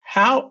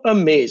How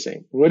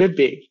amazing would it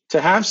be to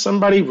have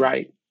somebody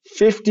write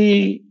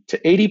 50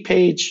 to 80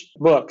 page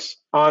books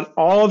on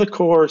all the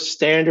core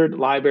standard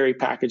library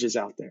packages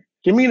out there?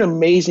 Give me an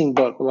amazing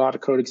book with a lot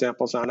of code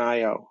examples on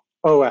IO,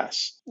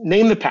 OS.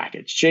 Name the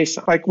package,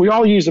 JSON. Like we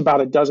all use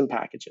about a dozen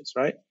packages,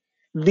 right?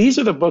 These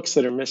are the books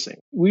that are missing.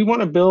 We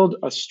want to build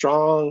a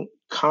strong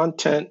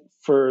content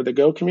for the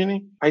Go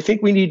community. I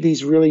think we need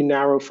these really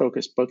narrow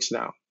focused books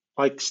now,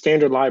 like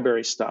standard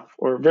library stuff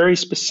or very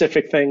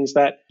specific things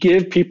that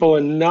give people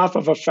enough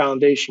of a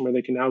foundation where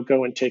they can now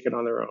go and take it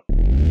on their own.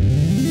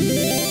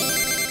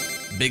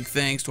 Big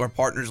thanks to our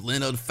partners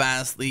Linode,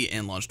 Fastly,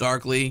 and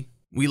LaunchDarkly.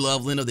 We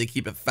love Linode. They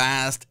keep it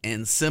fast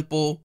and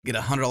simple. Get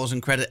 $100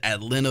 in credit at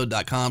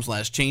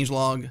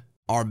linode.com/changelog.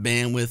 Our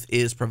bandwidth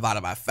is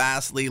provided by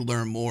Fastly.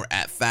 Learn more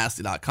at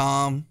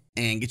fastly.com.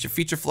 And get your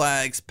feature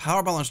flags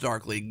powered by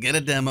LaunchDarkly. Get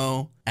a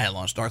demo at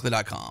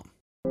launchdarkly.com.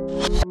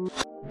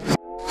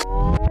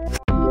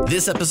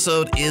 This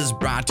episode is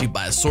brought to you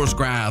by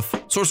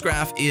SourceGraph.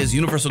 SourceGraph is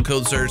universal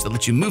code search that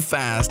lets you move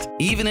fast,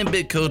 even in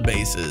big code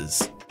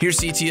bases. Here's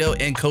CTO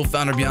and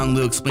co-founder Byung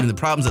Liu explaining the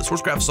problems that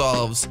SourceGraph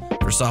solves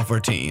for software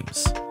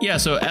teams. Yeah,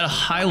 so at a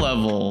high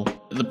level,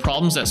 the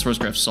problems that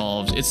SourceGraph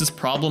solves, it's this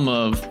problem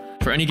of,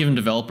 for any given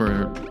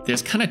developer,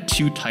 there's kind of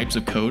two types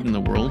of code in the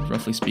world,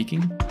 roughly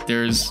speaking.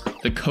 There's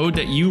the code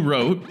that you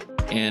wrote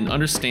and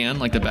understand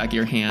like the back of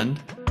your hand.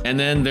 And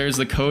then there's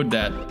the code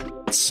that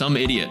some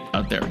idiot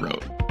out there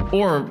wrote.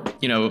 Or,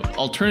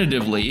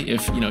 alternatively,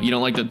 if, you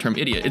don't like the term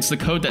idiot, it's the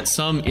code that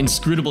some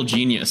inscrutable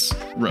genius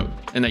wrote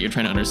and that you're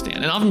trying to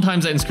understand. And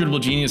oftentimes that inscrutable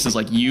genius is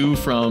like you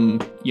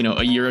from,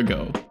 a year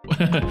ago.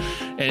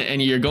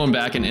 and you're going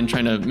back and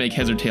trying to make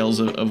heads or tails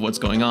of what's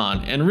going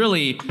on. And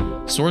really,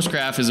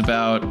 SourceGraph is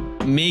about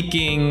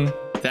making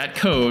that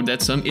code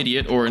that some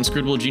idiot or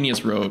inscrutable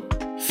genius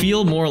wrote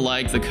feel more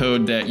like the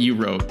code that you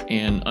wrote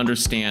and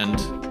understand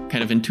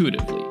kind of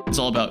intuitively. It's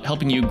all about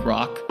helping you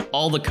grok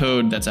all the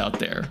code that's out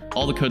there,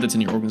 all the code that's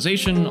in your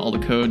organization, all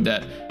the code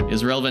that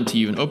is relevant to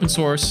you in open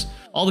source,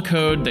 all the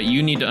code that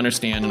you need to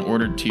understand in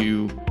order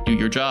to do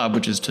your job,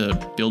 which is to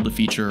build the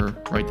feature,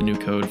 write the new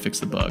code, fix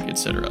the bug,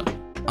 etc.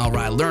 All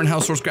right, learn how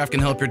SourceGraph can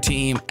help your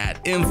team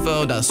at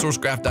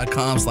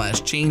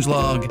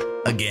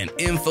info.sourcegraph.com/changelog. Again,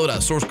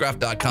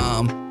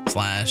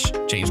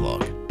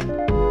 info.sourcegraph.com/changelog.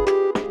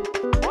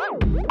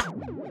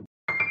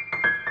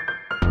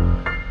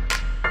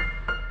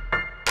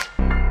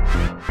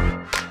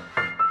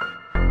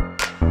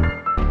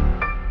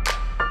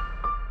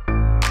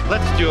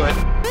 Let's do it.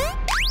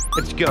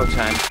 It's go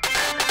time.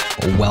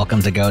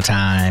 Welcome to Go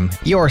Time,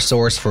 your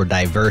source for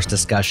diverse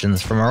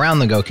discussions from around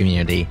the Go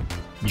community.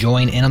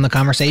 Join in on the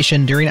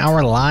conversation during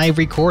our live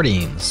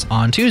recordings.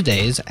 On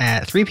Tuesdays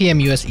at 3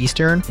 p.m. U.S.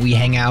 Eastern, we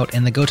hang out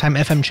in the Go Time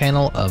FM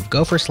channel of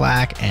Go for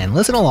Slack and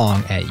listen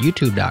along at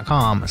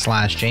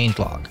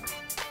youtube.com/changelog.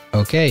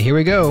 Okay, here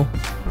we go.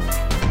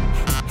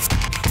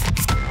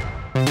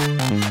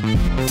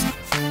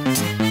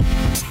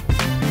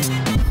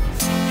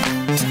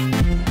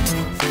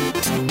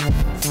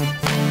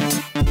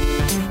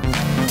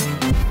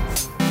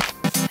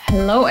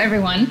 Hello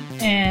everyone,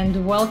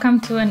 and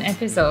welcome to an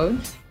episode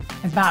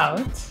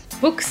about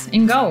books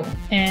in Go.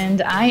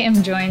 And I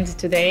am joined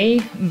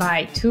today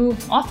by two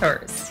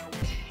authors.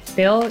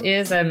 Bill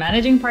is a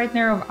managing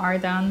partner of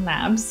Ardon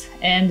Labs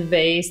and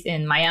based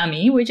in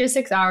Miami, which is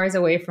 6 hours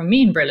away from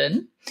me in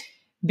Berlin.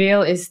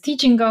 Bill is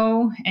teaching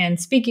Go and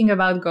speaking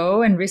about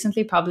Go and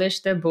recently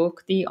published the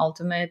book, The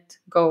Ultimate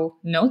Go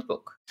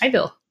Notebook. Hi,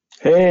 Bill.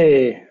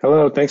 Hey,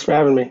 hello. Thanks for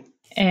having me.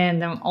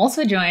 And I'm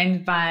also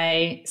joined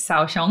by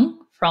Sheong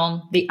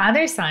from the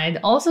other side,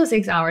 also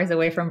 6 hours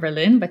away from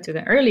Berlin, but to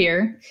the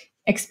earlier,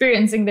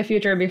 experiencing the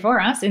future before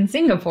us in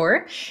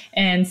Singapore.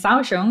 And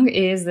Sheong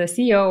is the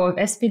CEO of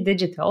SP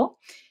Digital,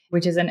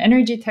 which is an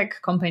energy tech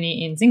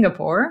company in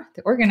Singapore,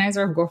 the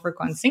organizer of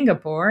GopherCon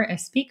Singapore, a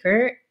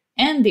speaker,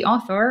 and the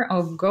author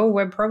of Go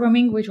Web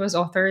Programming, which was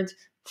authored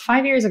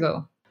 5 years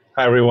ago.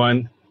 Hi,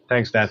 everyone.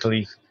 Thanks,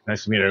 Natalie.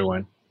 Nice to meet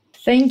everyone.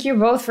 Thank you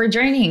both for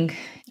joining.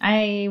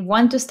 I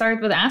want to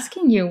start with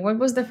asking you, what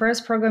was the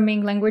first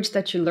programming language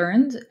that you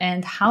learned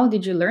and how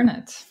did you learn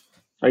it?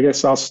 I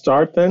guess I'll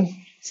start then,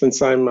 since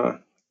I'm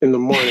in the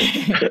morning.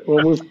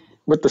 We'll move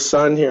with the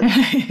sun here.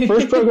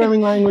 First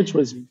programming language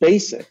was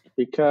BASIC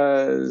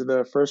because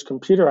the first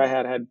computer I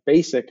had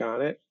BASIC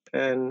on it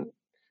and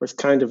was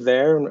kind of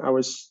there. And I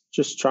was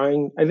just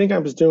trying, I think I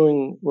was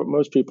doing what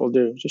most people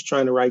do, just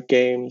trying to write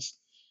games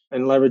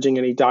and leveraging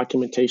any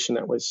documentation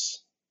that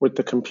was with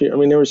the computer. I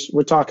mean,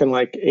 we're talking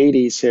like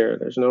 80s here.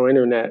 There's no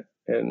internet.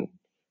 And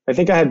I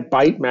think I had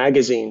Byte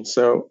magazine.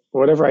 So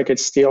whatever I could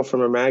steal from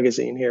a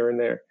magazine here and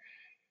there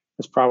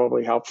was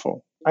probably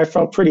helpful. I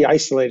felt pretty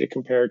isolated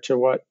compared to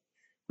what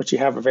you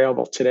have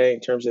available today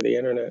in terms of the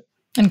internet.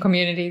 And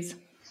communities.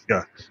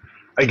 Yeah.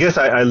 I guess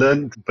I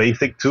learned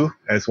BASIC too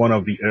as one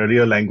of the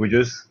earlier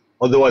languages.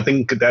 Although I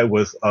think that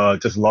was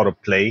just a lot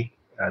of play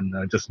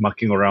and just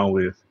mucking around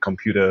with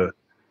computer.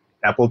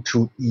 Apple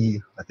IIe,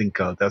 I think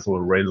that's a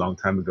very long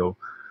time ago.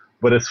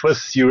 But as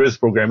first serious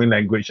programming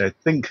language, I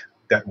think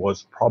that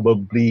was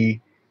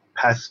probably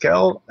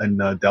Pascal and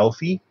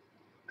Delphi.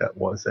 That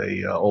was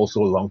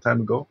also a long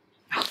time ago.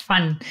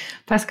 Fun.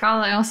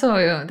 Pascal, I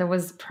also, that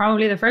was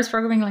probably the first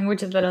programming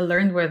language that I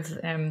learned with,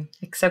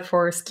 except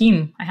for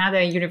Scheme. I had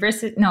a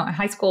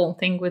high school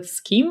thing with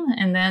Scheme,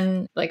 and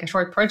then like a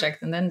short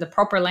project. And then the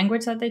proper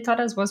language that they taught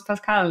us was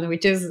Pascal,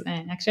 which is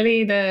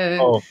actually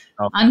the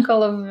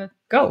uncle of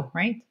Go,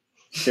 right?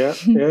 Yeah.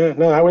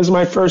 No, that was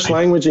my first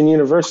language in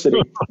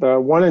university. The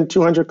 1 in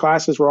 200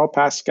 classes were all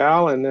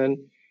Pascal, and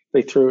then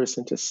they threw us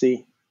into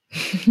C.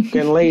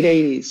 In late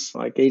 80s,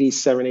 like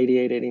 87,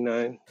 88,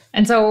 89.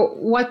 And so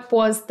what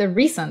was the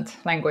recent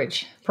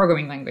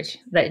programming language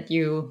that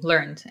you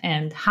learned,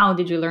 and how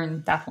did you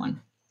learn that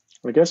one?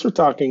 I guess we're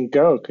talking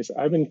Go, because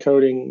I've been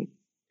coding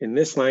in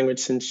this language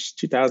since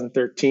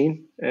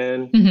 2013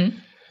 and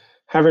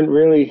haven't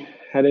really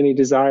had any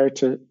desire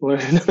to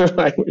learn another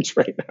language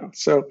right now.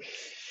 So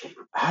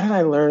how did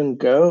I learn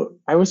Go?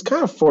 I was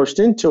kind of forced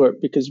into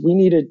it because we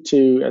needed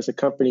to, as a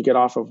company, get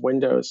off of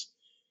Windows.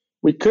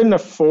 We couldn't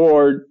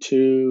afford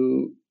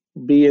to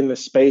be in the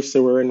space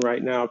that we're in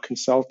right now,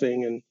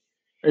 consulting, and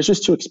it's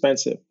just too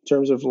expensive in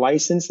terms of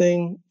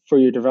licensing for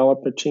your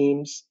developer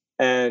teams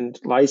and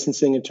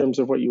licensing in terms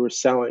of what you were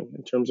selling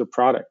in terms of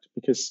product,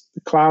 because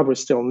the cloud was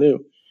still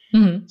new.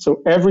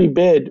 So every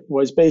bid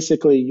was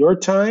basically your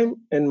time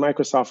and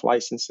Microsoft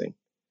licensing.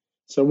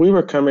 So we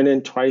were coming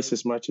in twice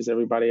as much as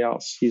everybody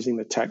else using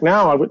the tech.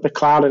 Now with the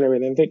cloud and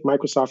everything, I think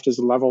Microsoft has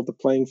leveled the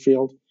playing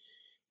field,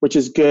 which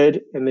is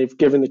good. And they've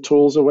given the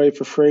tools away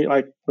for free.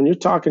 Like when you're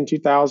talking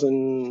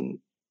 2000,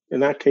 in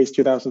that case,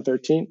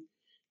 2013, it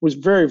was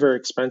very, very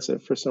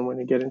expensive for someone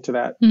to get into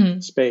that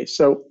space.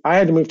 So I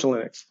had to move to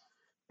Linux,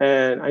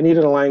 and I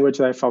needed a language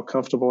that I felt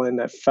comfortable in,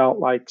 that felt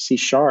like C#.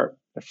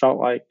 I felt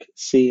like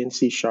C and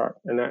C#,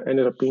 and that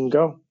ended up being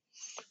Go.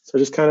 So I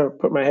just kind of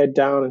put my head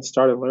down and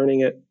started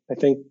learning it. I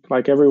think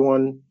like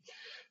everyone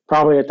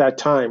probably at that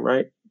time,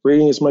 right?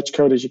 Reading as much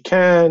code as you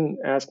can,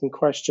 asking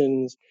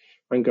questions,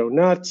 and go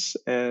nuts,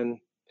 and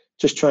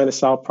just trying to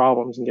solve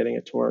problems and getting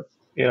it to work.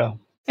 Yeah.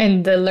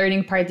 And the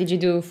learning part, did you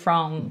do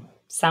from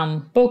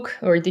some book,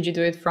 or did you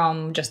do it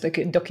from just the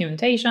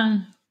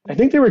documentation? I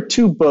think there were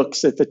 2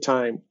 books at the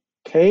time.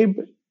 Cabe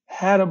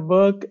had a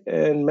book,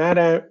 and Matt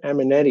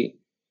Aminetti,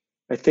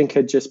 I think,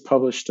 had just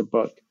published a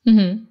book.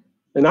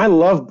 And I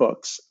love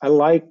books. I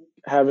like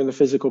having the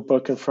physical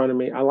book in front of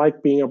me. I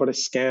like being able to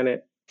scan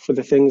it for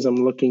the things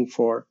I'm looking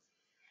for.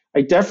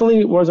 I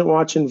definitely wasn't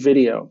watching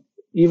video.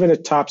 Even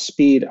at top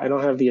speed, I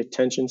don't have the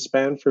attention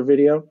span for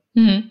video.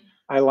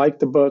 I like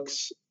the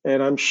books,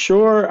 and I'm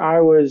sure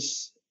I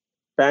was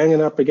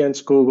banging up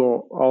against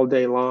Google all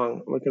day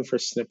long looking for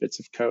snippets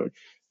of code.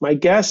 My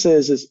guess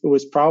is it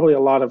was probably a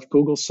lot of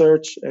Google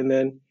search, and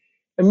then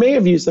I may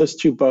have used those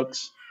 2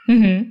 books.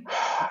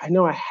 I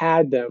know I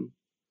had them,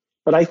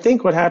 but I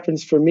think what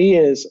happens for me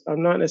is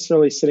I'm not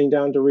necessarily sitting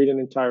down to read an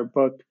entire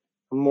book.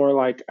 I'm more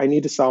like, I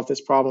need to solve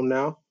this problem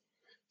now,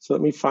 so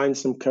let me find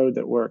some code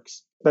that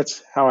works.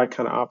 That's how I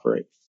kind of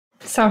operate.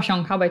 So,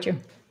 Sheong, how about you?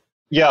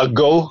 Yeah,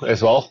 Go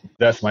as well.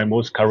 That's my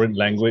most current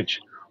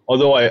language.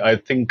 Although I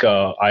think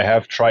I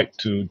have tried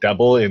to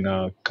dabble in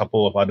a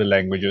couple of other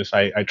languages.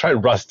 I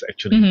tried Rust,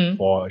 actually,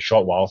 for a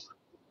short while.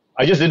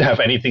 I just didn't have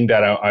anything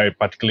that I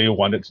particularly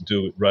wanted to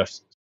do with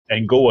Rust.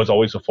 And Go was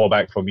always a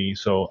fallback for me,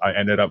 so I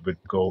ended up with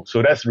Go.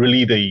 So that's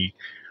really the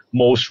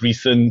most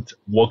recent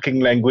working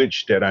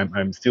language that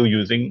I'm still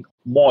using,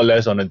 more or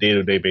less on a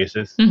day-to-day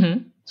basis.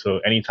 So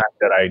anytime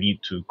that I need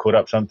to code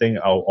up something,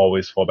 I'll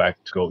always fall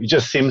back to Go. It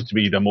just seems to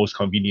be the most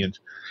convenient.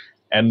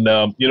 And,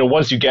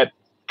 once you get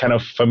kind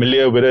of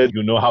familiar with it,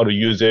 you know how to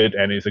use it,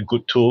 and it's a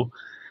good tool,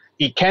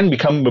 it can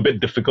become a bit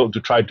difficult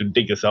to try to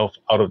dig yourself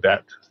out of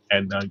that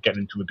and get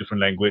into a different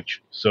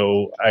language.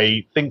 So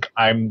I think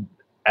I'm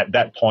at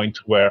that point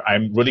where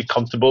I'm really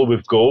comfortable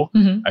with Go.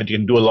 I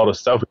can do a lot of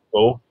stuff with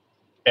Go.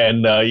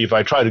 And if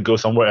I try to go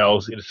somewhere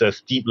else, it's a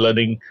steep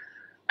learning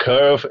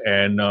curve,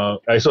 and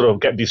I sort of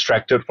get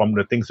distracted from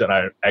the things that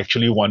I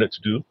actually wanted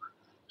to do.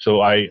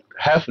 So I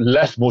have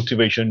less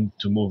motivation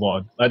to move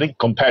on. I think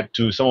compared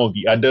to some of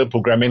the other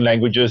programming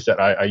languages that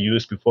I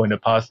used before in the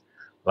past,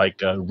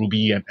 like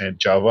Ruby and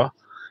Java,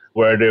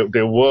 where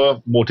there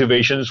were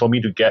motivations for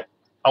me to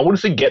I wouldn't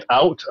say get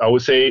out, I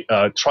would say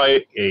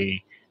try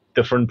a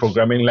different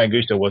programming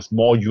language that was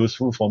more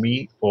useful for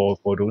me for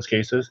those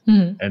cases.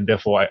 And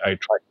therefore I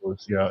tried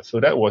those. Yeah. So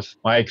that was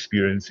my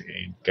experience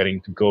in getting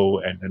to Go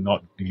and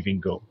not leaving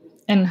Go.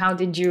 And how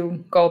did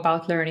you go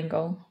about learning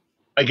Go?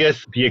 I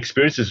guess the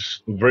experience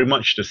is very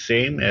much the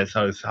same as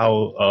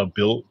how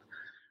Bill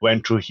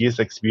went through his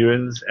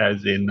experience,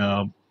 as in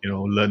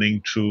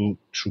learning through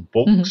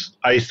books.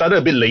 I started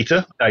a bit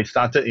later. I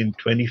started in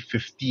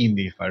 2015,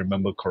 if I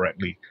remember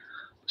correctly.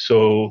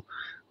 So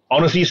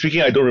honestly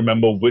speaking, I don't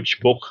remember which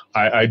book.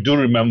 I do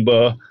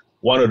remember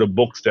one of the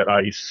books that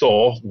I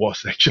saw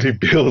was actually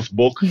Bill's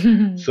book.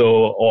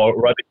 Or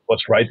rather,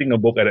 was writing a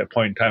book at that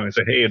point in time, and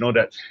said, hey,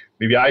 that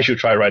maybe I should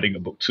try writing a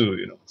book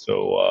too.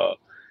 So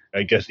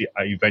I guess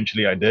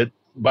eventually I did.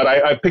 But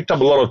I picked up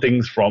a lot of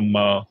things from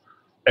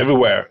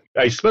everywhere.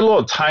 I spent a lot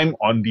of time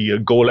on the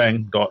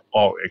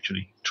golang.org,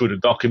 actually, through the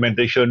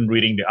documentation,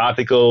 reading the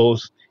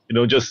articles,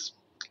 just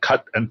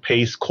cut and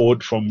paste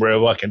code from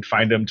wherever I can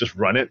find them, just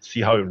run it,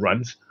 see how it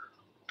runs,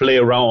 play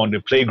around on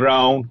the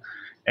playground,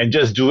 and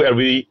just do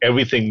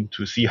everything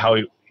to see how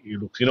it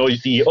looks. You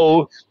see the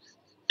old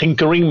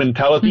tinkering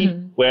mentality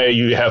where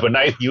you have a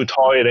nice new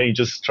toy and then you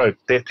just try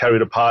to tear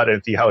it apart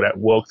and see how that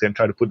works and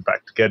try to put it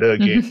back together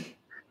again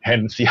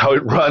and see how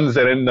it runs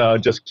and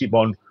then just keep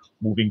on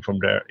moving from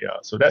there. Yeah,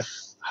 so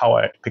that's how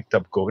I picked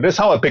up Go. That's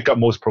how I pick up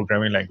most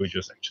programming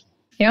languages, actually.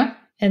 Yeah,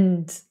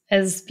 and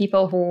as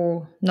people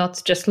who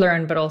not just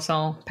learn but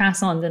also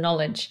pass on the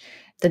knowledge,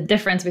 the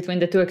difference between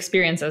the two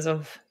experiences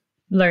of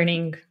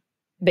learning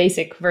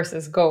BASIC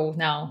versus Go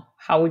now,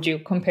 how would you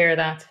compare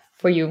that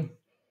for you?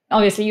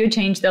 Obviously, you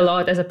changed a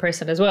lot as a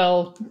person as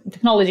well.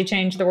 Technology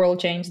changed, the world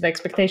changed, the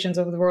expectations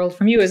of the world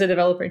from you as a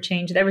developer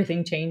changed,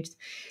 everything changed.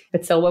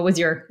 But still, what was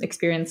your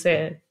experience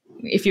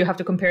if you have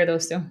to compare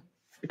those two?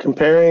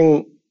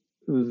 Comparing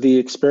the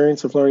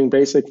experience of learning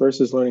BASIC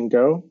versus learning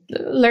Go?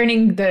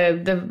 Learning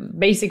the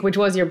BASIC, which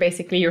was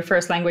basically your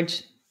first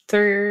language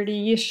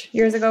 30-ish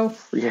years ago.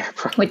 Yeah.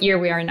 Probably. What year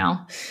we are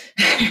now?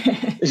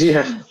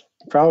 Yeah,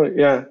 probably.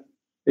 Yeah,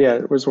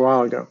 it was a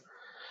while ago.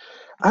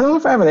 I don't know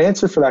if I have an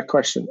answer for that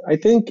question. I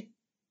think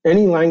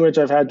any language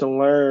I've had to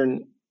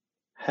learn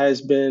has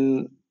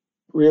been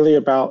really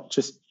about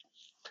just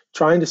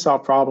trying to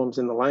solve problems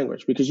in the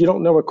language, because you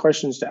don't know what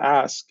questions to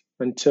ask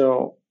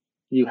until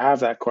you have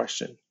that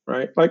question,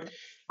 right? Like,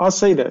 I'll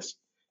say this,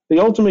 the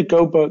Ultimate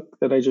Go book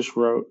that I just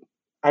wrote,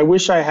 I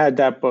wish I had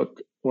that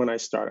book when I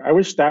started. I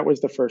wish that was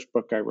the first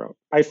book I wrote.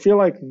 I feel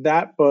like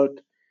that book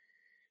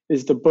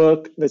is the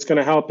book that's going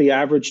to help the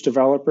average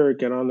developer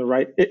get on the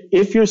right,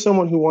 if you're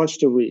someone who wants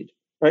to read.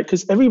 Right?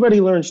 Because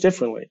everybody learns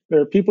differently. There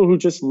are people who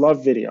just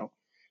love video.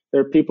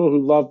 There are people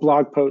who love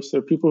blog posts. There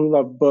are people who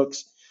love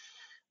books.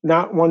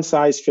 Not one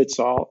size fits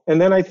all.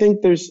 And then I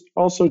think there's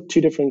also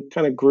two different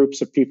kind of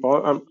groups of people.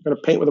 I'm going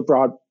to paint with a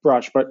broad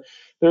brush, but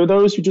there are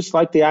those who just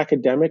like the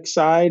academic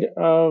side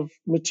of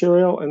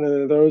material, and then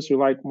there are those who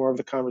like more of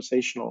the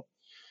conversational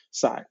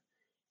side.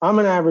 I'm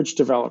an average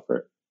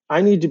developer.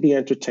 I need to be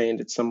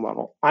entertained at some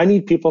level. I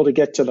need people to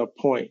get to the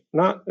point,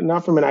 not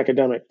from an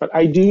academic, but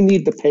I do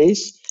need the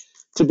pace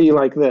to be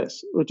like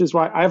this, which is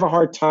why I have a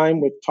hard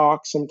time with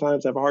talk.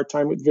 Sometimes I have a hard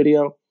time with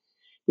video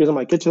because I'm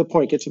like, get to the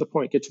point, get to the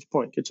point, get to the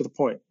point, get to the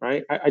point,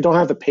 right? I don't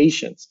have the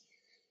patience.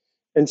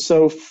 And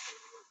so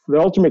the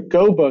Ultimate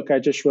Go book I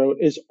just wrote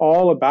is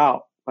all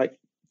about like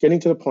getting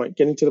to the point,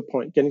 getting to the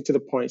point, getting to the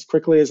point as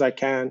quickly as I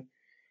can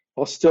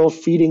while still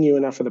feeding you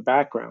enough of the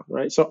background,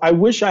 right? So I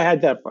wish I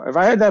had that book. If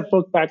I had that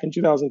book back in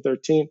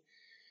 2013,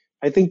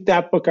 I think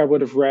that book I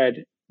would have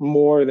read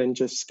more than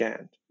just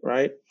scanned,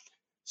 right?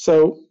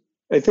 So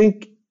I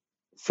think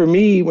for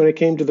me, when it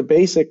came to the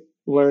BASIC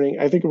learning,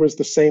 I think it was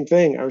the same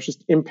thing. I was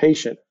just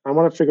impatient. I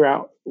want to figure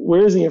out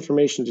where's the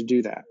information to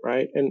do that,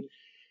 right? And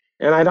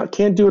I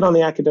can't do it on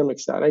the academic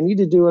side. I need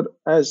to do it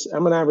as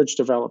I'm an average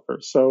developer.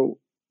 So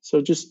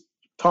just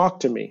talk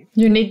to me.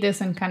 You need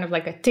this in kind of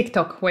like a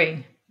TikTok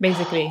way,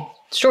 basically.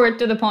 Short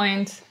to the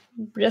point,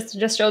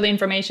 just show the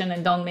information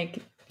and don't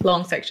make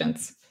long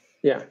sections.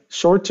 Yeah,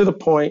 short to the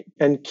point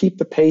and keep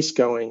the pace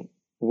going,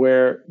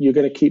 where you're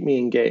going to keep me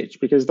engaged.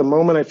 Because the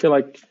moment I feel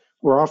like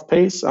we're off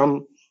pace,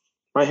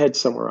 my head's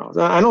somewhere else.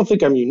 I don't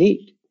think I'm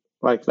unique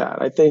like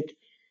that. I think,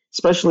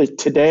 especially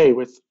today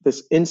with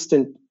this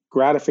instant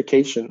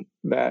gratification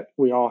that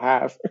we all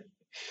have,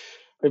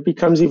 it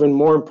becomes even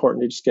more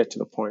important to just get to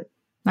the point.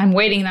 I'm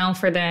waiting now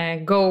for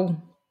the Go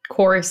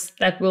course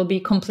that will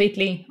be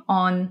completely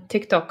on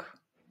TikTok.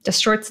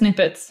 Just short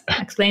snippets,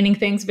 explaining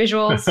things,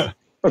 visuals.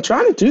 I'm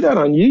trying to do that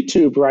on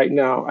YouTube right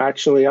now,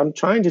 actually. I'm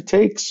trying to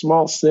take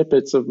small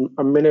snippets of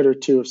a minute or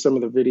two of some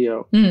of the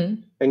video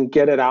and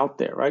get it out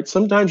there, right?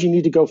 Sometimes you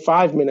need to go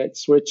 5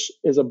 minutes, which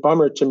is a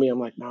bummer to me. I'm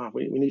like, nah,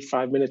 we need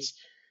 5 minutes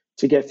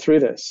to get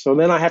through this. So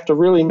then I have to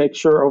really make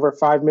sure over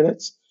 5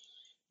 minutes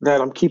that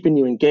I'm keeping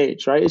you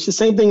engaged, right? It's the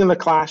same thing in the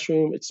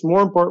classroom. It's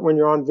more important when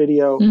you're on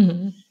video.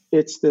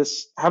 It's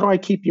this, how do I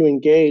keep you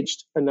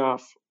engaged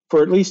enough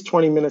for at least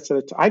 20 minutes at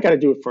a time? I got to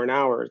do it for an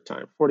hour at a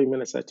time, 40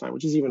 minutes at a time,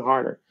 which is even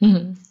harder.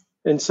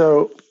 And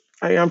so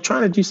I'm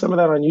trying to do some of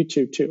that on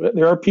YouTube too.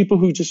 There are people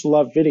who just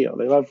love video.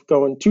 They love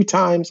going 2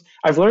 times.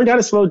 I've learned how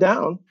to slow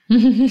down.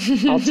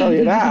 I'll tell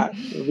you that,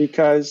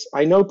 because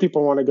I know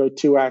people want to go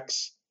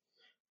 2x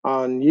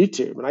on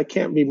YouTube, and I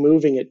can't be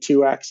moving at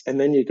 2x and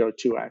then you go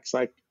 2x.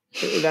 Like,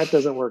 that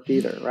doesn't work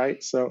either,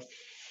 right? So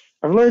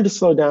I've learned to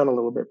slow down a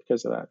little bit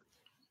because of that.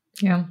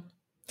 Yeah.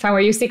 So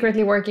are you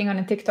secretly working on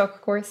a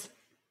TikTok course?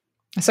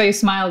 So you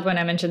smiled when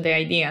I mentioned the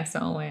idea.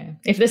 So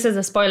if this is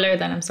a spoiler,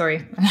 then I'm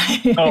sorry.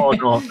 No.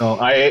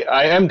 I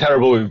am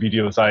terrible with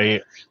videos.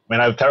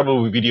 I'm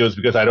terrible with videos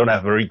because I don't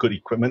have very good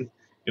equipment.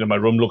 My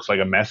room looks like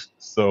a mess.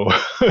 So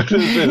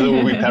this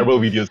will be terrible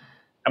videos.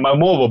 I'm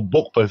more of a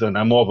book person.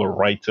 I'm more of a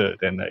writer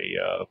than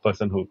a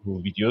person who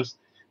videos.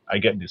 I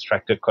get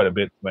distracted quite a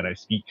bit when I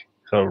speak,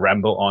 sort of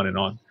ramble on and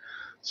on.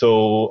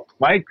 So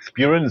my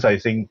experience, I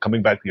think,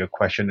 coming back to your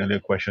earlier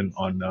question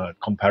on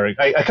comparing,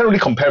 I can't really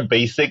compare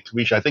BASIC,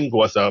 which I think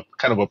was a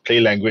kind of a play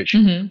language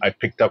I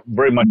picked up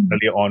very much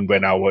earlier on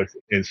when I was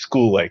in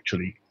school,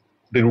 actually.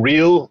 The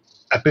real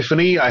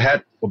epiphany I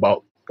had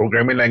about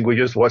programming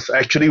languages was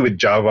actually with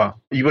Java.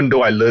 Even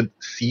though I learned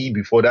C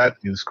before that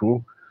in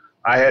school,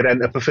 I had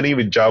an epiphany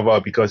with Java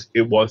because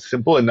it was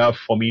simple enough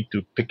for me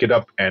to pick it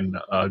up and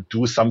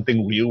do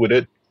something real with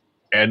it.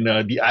 And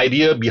the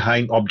idea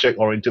behind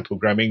object-oriented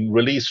programming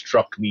really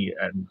struck me,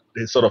 and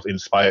it sort of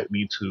inspired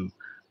me to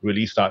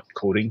really start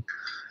coding.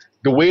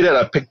 The way that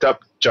I picked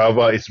up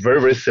Java is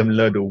very, very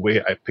similar to the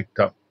way I picked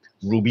up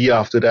Ruby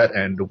after that,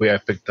 and the way I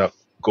picked up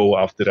Go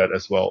after that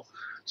as well.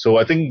 So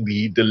I think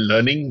the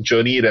learning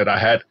journey that I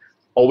had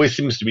always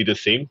seems to be the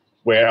same,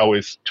 where I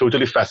was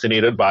totally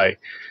fascinated by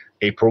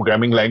a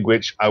programming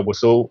language. I was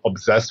so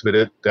obsessed with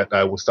it that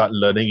I would start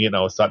learning it.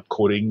 I would start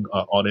coding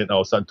on it. I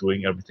would start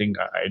doing everything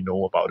I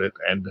know about it,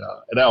 and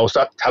I would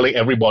start telling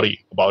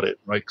everybody about it.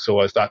 Right. So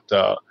I start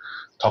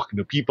talking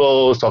to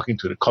people, talking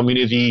to the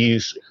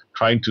communities,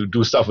 trying to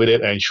do stuff with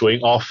it, and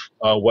showing off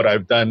what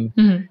I've done.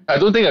 I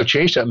don't think I've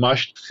changed that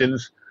much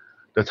since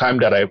the time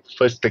that I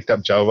first picked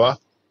up Java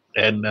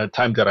and the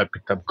time that I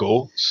picked up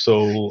Go.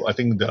 So I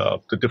think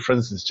the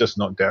difference is just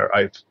not there.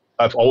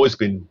 I've always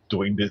been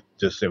doing this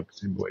the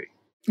same way.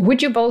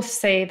 Would you both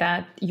say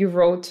that you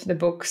wrote the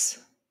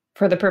books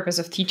for the purpose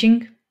of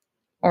teaching?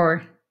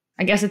 Or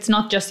I guess it's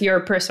not just your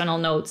personal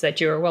notes that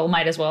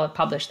might as well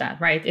publish that,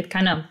 right? It's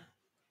kind of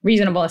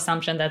reasonable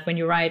assumption that when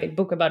you write a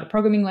book about a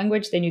programming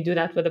language, then you do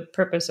that with the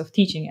purpose of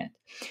teaching it.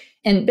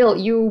 And Bill,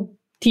 you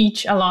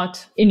teach a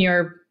lot in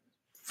your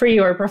free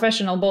or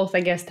professional, both,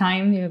 I guess,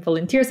 time. You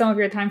volunteer some of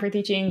your time for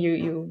teaching,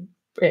 you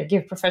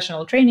give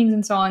professional trainings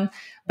and so on.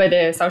 But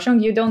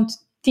Sheong, you don't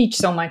teach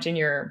so much in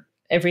your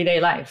everyday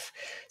life.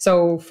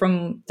 So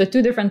from the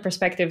two different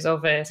perspectives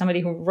of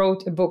somebody who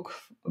wrote a book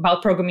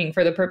about programming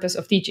for the purpose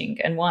of teaching,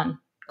 and one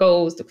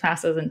goes to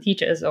classes and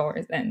teaches,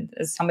 and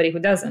as somebody who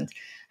doesn't,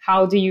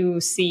 how do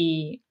you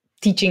see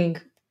teaching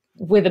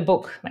with a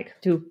book, like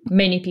to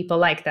many people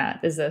like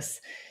that? This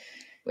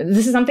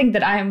is something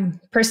that I'm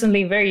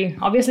personally very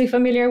obviously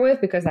familiar with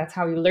because that's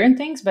how you learn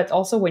things. But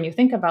also when you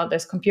think about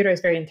this, computer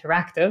is very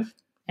interactive,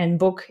 and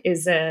book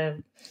is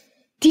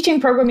teaching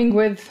programming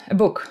with a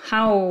book.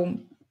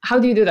 How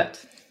do you do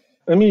that?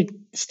 Let me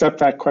step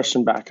that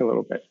question back a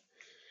little bit.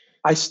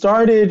 I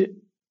started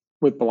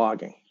with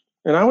blogging,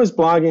 and I was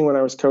blogging when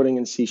I was coding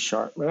in C#,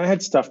 and I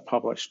had stuff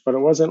published, but it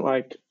wasn't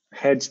like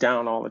heads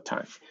down all the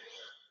time.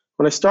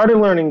 When I started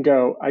learning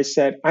Go, I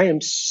said, I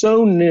am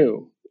so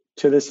new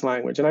to this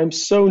language, and I'm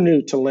so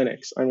new to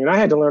Linux. I mean, I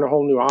had to learn a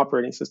whole new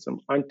operating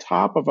system on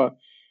top of a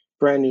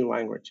brand new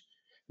language.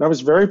 And I was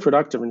very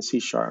productive in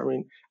C#. I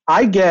mean,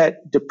 I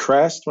get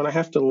depressed when I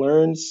have to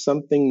learn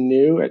something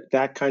new at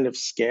that kind of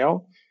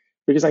scale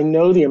because I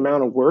know the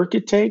amount of work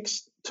it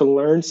takes to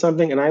learn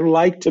something. And I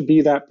like to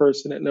be that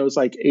person that knows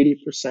like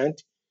 80%.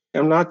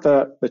 I'm not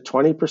the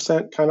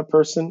 20% kind of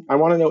person. I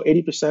want to know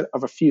 80%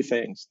 of a few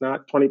things,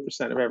 not 20%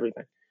 of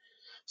everything.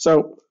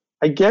 So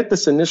I get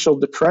this initial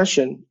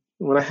depression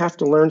when I have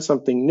to learn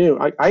something new.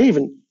 I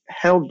even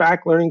held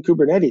back learning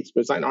Kubernetes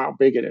because I know how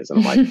big it is.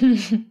 And I'm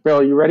like,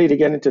 Bill, you ready to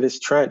get into this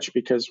trench?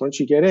 Because once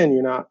you get in,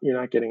 you're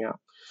not getting out.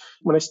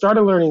 When I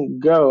started learning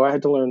Go, I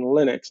had to learn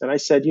Linux. And I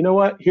said, you know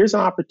what? Here's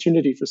an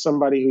opportunity for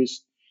somebody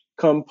who's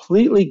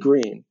completely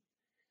green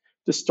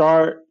to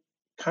start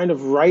kind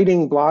of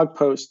writing blog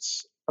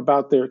posts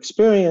about their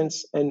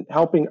experience and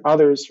helping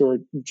others who are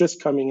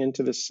just coming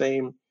into the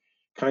same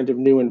kind of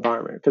new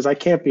environment, because I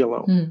can't be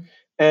alone.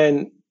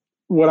 And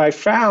what I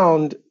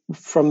found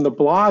from the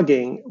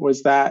blogging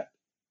was that,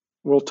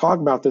 we'll talk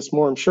about this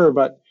more, I'm sure,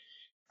 but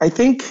I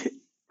think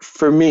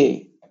for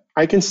me,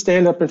 I can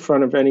stand up in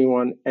front of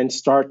anyone and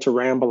start to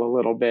ramble a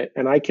little bit,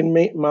 and I can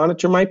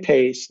monitor my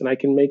pace, and I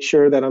can make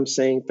sure that I'm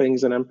saying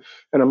things and I'm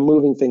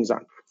moving things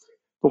on.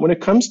 But when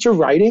it comes to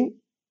writing,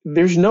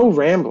 there's no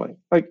rambling.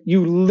 Like,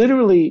 you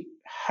literally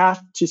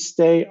have to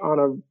stay on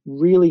a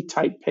really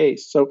tight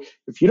pace. So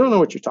if you don't know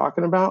what you're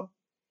talking about,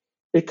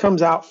 it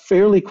comes out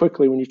fairly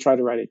quickly when you try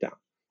to write it down.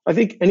 I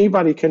think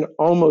anybody can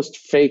almost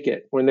fake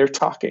it when they're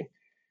talking,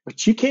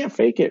 but you can't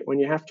fake it when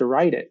you have to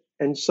write it.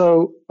 And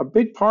so a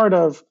big part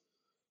of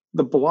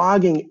the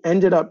blogging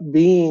ended up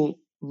being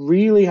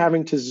really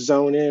having to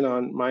zone in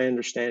on my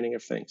understanding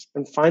of things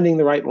and finding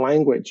the right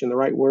language and the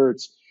right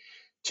words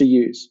to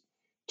use,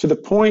 to the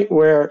point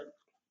where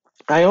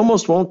I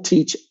almost won't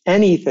teach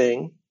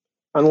anything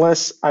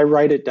unless I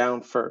write it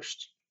down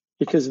first,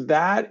 because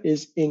that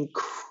is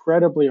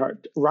incredibly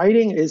hard.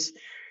 Writing is,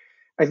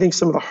 I think,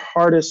 some of the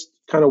hardest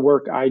kind of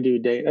work I do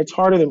day. It's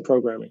harder than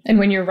programming. And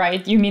when you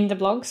write, you mean the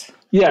blogs?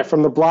 Yeah,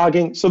 from the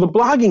blogging. So the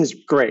blogging is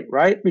great,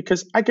 right?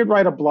 Because I could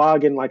write a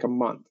blog in like a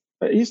month.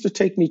 It used to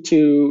take me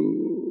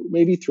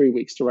maybe 3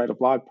 weeks to write a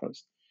blog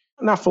post.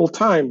 Not full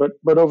time,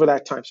 but over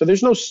that time. So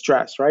there's no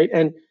stress, right?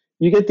 And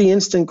you get the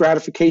instant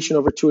gratification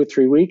over 2 or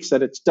 3 weeks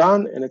that it's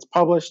done and it's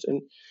published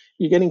and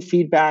you're getting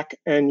feedback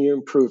and you're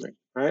improving,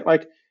 right?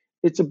 Like,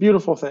 it's a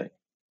beautiful thing.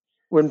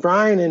 when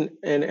Brian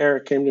and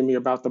Eric came to me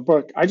about the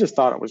book, I just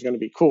thought it was going to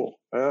be cool.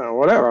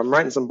 Whatever, I'm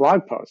writing some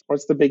blog posts.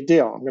 What's the big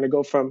deal? I'm going to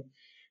go from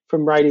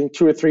writing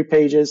 2 or 3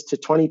 pages to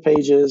 20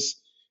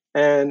 pages,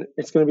 and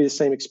it's going to be the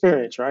same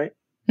experience, right?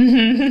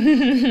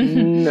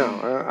 No,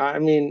 I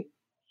mean,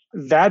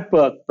 that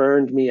book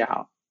burned me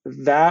out.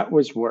 That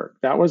was work.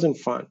 That wasn't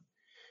fun.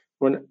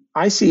 When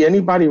I see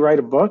anybody write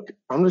a book,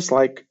 I'm just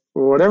like,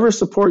 whatever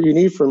support you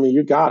need from me,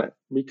 you got it.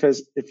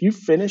 Because if you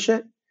finish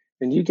it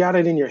and you got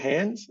it in your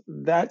hands,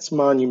 that's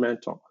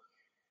monumental.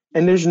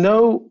 And there's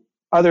no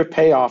other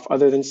payoff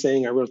other than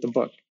saying I wrote the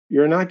book.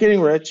 You're not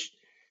getting rich.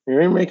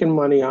 You're not making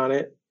money on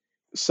it.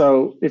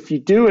 So if you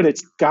do it,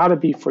 it's got to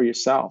be for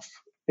yourself.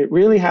 It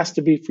really has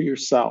to be for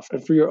yourself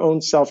and for your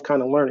own self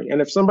kind of learning.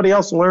 And if somebody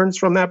else learns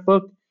from that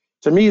book,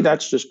 to me,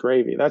 that's just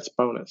gravy. That's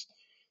bonus.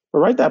 But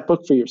write that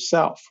book for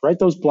yourself. Write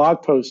those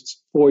blog posts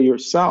for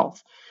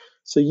yourself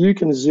so you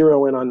can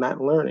zero in on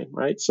that learning,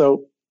 right?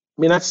 So,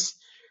 I mean, that's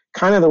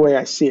kind of the way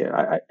I see it.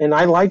 And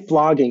I like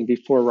blogging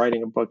before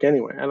writing a book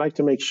anyway. I like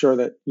to make sure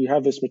that you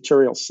have this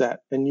material set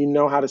and you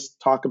know how to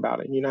talk about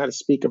it and you know how to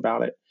speak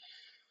about it.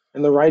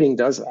 And the writing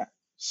does that.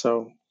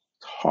 So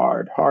it's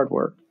hard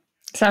work.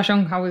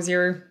 Sheong, how was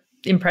your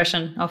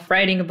impression of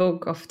writing a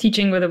book, of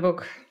teaching with a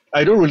book?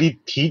 I don't really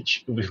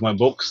teach with my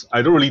books.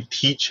 I don't really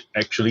teach,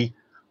 actually.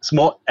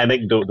 Small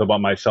anecdote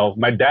about myself.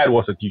 My dad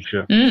was a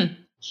teacher.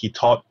 He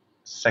taught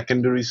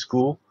secondary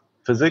school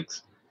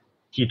physics.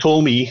 He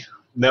told me,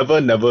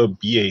 never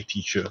be a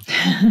teacher.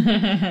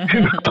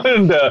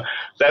 And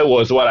that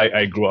was what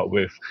I grew up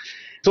with.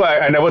 So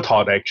I never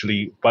taught,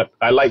 actually, but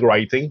I like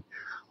writing.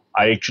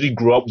 I actually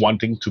grew up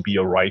wanting to be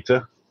a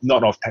writer,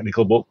 not of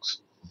technical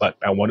books, but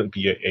I wanted to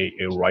be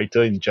a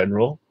writer in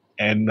general.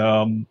 And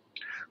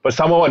but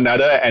somehow or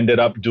another, I ended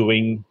up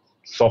doing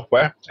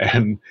software.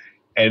 And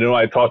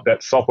I thought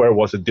that software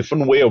was a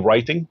different way of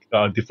writing,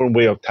 a different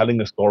way of telling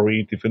a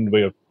story, different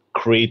way of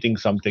creating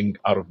something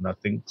out of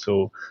nothing.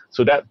 So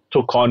that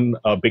took on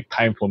a big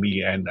time for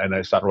me, and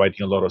I started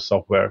writing a lot of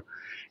software.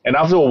 And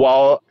after a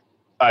while,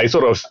 I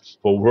sort of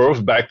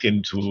swerved back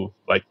into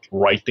like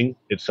writing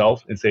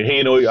itself and say,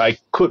 hey, I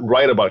could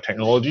write about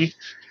technology.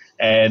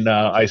 And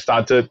I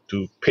started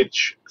to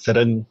pitch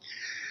certain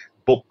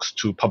books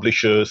to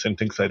publishers and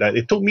things like that.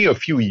 It took me a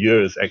few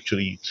years,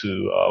 actually,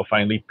 to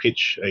finally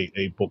pitch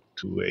a book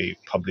to a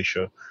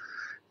publisher.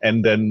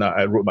 And then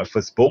I wrote my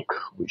first book,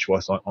 which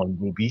was on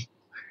Ruby.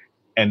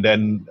 And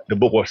then the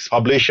book was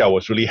published. I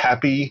was really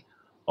happy.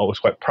 I was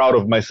quite proud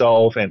of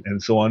myself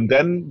and so on.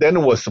 Then I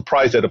was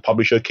surprised that the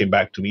publisher came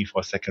back to me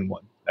for a second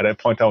one. At that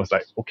point, I was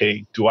like,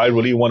 okay, do I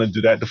really want to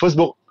do that? The first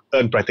book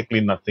earned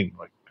practically nothing.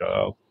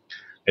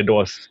 It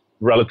was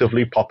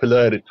relatively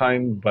popular at the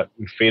time, but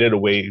it faded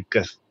away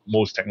because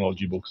most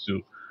technology books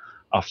do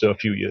after a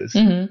few years.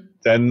 Mm-hmm.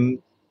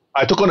 Then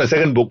I took on a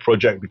second book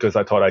project because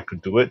I thought I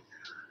could do it.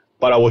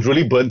 But I was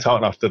really burnt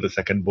out after the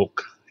second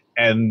book.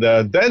 And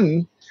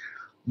then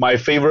my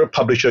favorite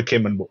publisher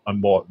came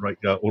on board, right?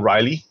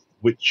 O'Reilly,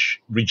 which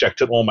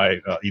rejected all my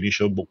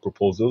initial book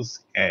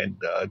proposals. And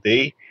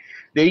they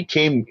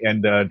came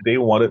and they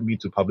wanted me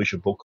to publish a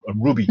book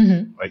on Ruby,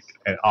 mm-hmm. right,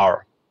 and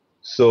R.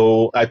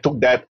 So I took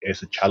that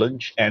as a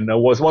challenge. And it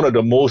was one of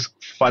the most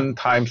fun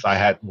times I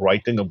had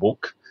writing a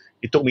book.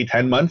 It took me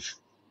 10 months.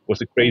 It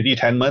was a crazy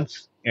 10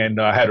 months. And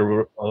I had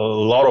a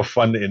lot of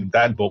fun in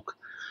that book.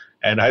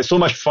 And I had so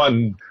much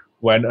fun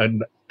when a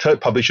third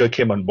publisher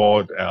came on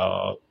board.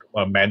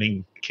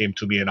 Manning came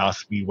to me and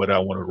asked me whether I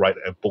want to write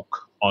a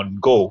book on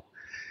Go.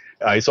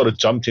 I sort of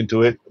jumped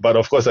into it. But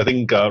of course, I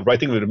think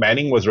writing with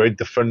Manning was very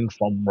different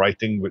from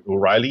writing with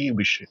O'Reilly,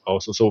 which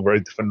was also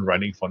very different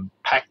writing from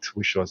Pact,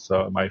 which was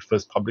my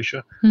first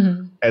publisher.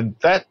 Mm-hmm. And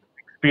that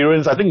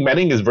experience, I think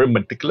Manning is very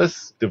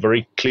meticulous. They're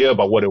very clear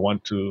about what they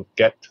want to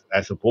get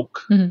as a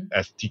book, mm-hmm.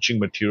 as teaching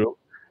material.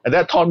 And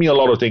that taught me a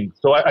lot of things.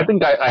 So I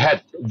think I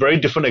had very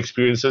different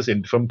experiences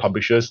in different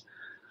publishers.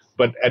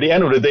 But at the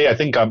end of the day, I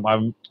think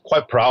I'm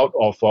quite proud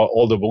of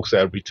all the books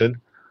that I've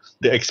written.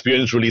 The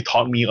experience really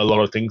taught me a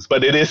lot of things.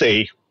 But it is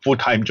a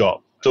full-time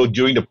job. So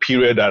during the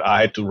period that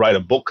I had to write a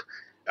book,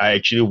 I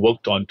actually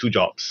worked on 2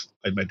 jobs.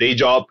 I had my day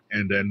job,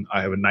 and then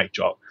I have a night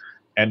job.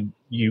 And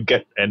you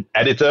get an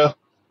editor.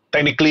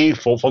 Technically,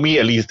 for me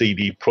at least,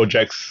 the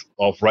projects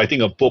of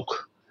writing a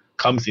book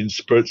comes in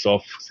spurts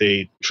of,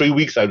 say, 3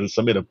 weeks. I will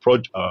submit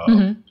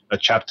a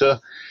chapter,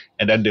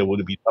 and then there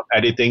will be some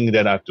editing.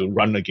 Then I have to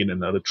run again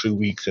another 3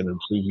 weeks, and then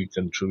 3 weeks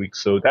and 3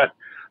 weeks. So that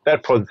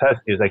process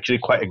is actually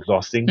quite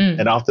exhausting.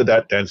 And after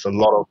that, there's a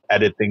lot of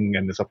editing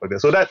and stuff like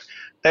that. So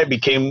that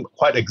became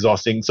quite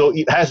exhausting. So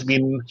it has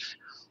been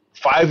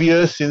 5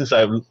 years since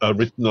I've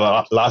written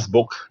the last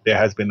book. There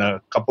has been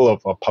a couple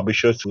of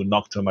publishers who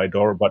knocked on my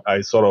door, but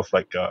I sort of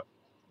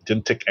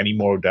didn't take any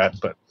more of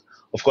that. But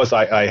of course,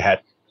 I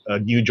had a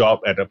new job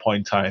at a point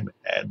in time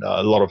and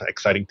a lot of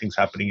exciting things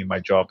happening in my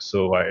job.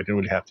 So I didn't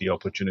really have the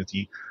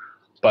opportunity.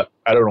 But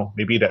I don't know,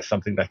 maybe that's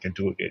something that I can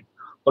do again.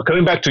 But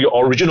coming back to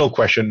your original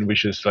question,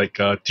 which is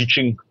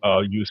teaching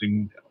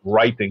using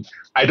writing,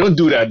 I don't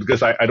do that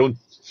because I don't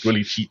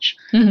really teach.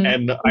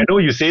 And I know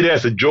you say that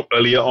as a joke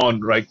earlier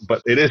on, right?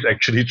 But it is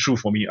actually true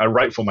for me. I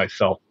write for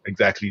myself,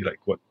 exactly like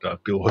what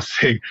Bill was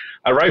saying.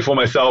 I write for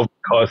myself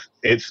because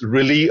it's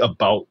really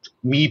about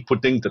me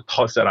putting the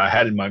thoughts that I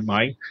had in my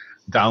mind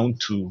down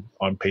to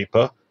on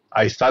paper.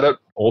 I started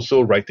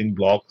also writing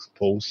blogs,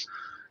 posts,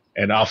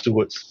 and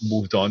afterwards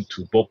moved on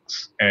to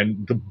books.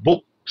 And the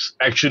books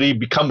actually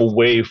become a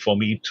way for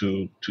me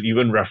to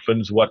even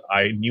reference what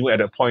I knew at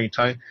that point in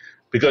time.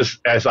 Because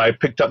as I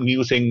picked up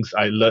new things,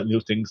 I learned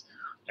new things.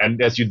 And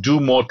as you do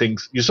more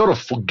things, you sort of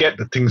forget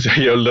the things that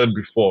you learned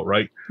before,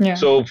 right? Yeah.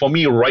 So for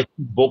me, writing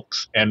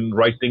books and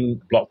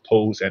writing blog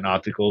posts and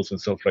articles and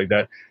stuff like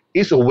that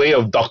is a way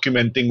of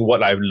documenting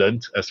what I've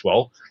learned as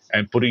well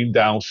and putting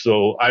down.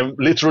 So I'm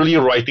literally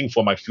writing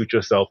for my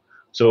future self.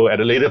 So at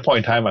a later point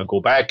in time, I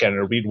go back and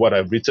I read what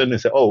I've written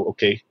and say, oh,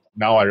 okay,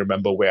 now I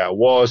remember where I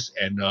was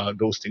and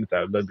those things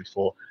that I've learned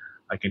before,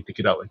 I can pick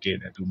it out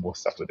again and do more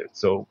stuff with it.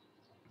 So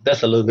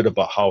that's a little bit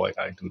about how I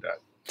do that.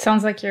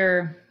 Sounds like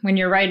when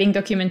you're writing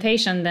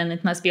documentation, then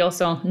it must be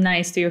also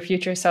nice to your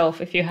future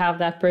self. If you have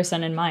that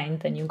person in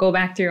mind, then you go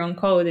back to your own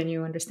code and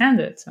you understand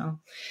it. So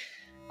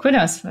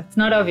kudos. That's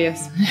not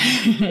obvious.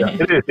 Yeah,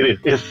 it is.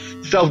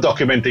 It's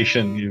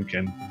self-documentation. You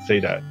can say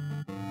that.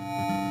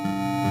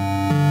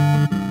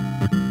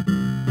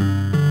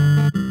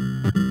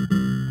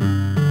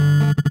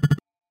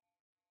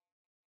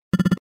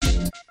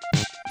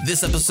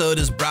 This episode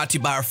is brought to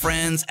you by our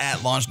friends at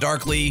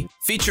LaunchDarkly,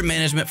 feature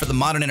management for the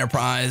modern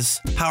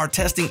enterprise, power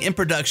testing in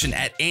production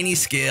at any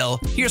scale.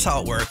 Here's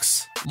how it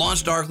works.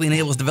 LaunchDarkly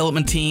enables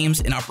development teams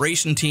and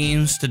operation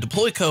teams to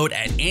deploy code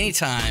at any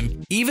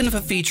time, even if a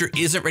feature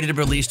isn't ready to be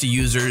released to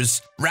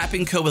users.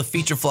 Wrapping code with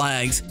feature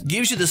flags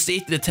gives you the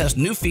safety to test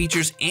new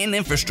features and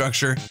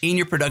infrastructure in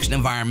your production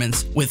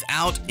environments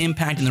without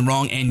impacting the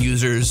wrong end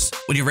users.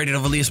 When you're ready to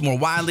release more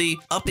widely,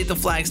 update the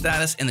flag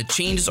status, and the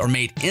changes are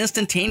made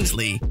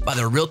instantaneously by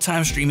the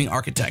real-time streaming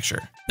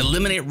architecture.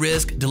 Eliminate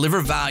risk,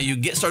 deliver value,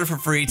 get started for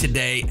free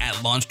today at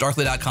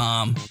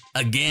launchdarkly.com.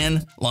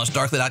 Again,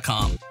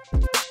 launchdarkly.com.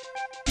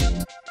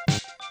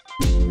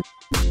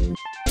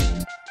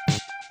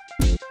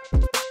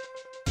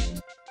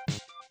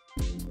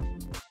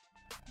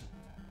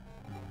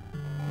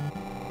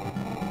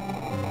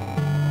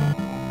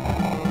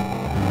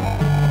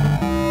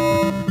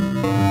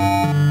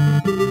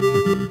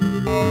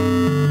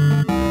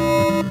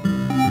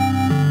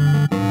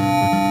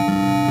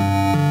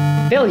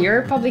 Bill,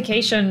 your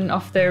publication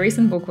of the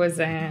recent book was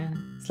a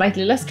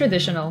slightly less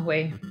traditional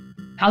way.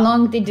 How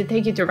long did it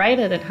take you to write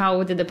it, and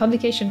how did the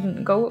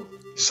publication go?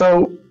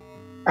 So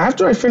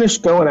after I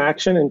finished Go in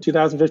Action in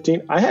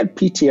 2015, I had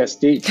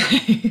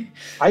PTSD.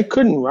 I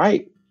couldn't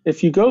write.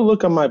 If you go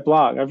look on my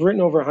blog, I've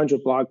written over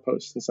 100 blog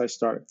posts since I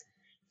started.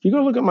 If you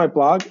go look at my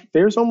blog,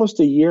 there's almost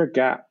a year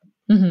gap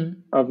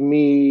of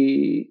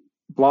me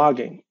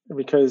blogging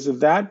because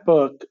that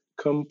book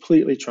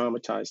completely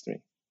traumatized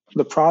me.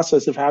 The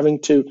process of I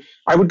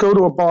would go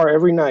to a bar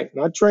every night,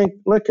 not drink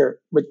liquor,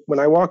 but when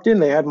I walked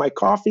in, they had my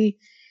coffee.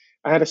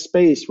 I had a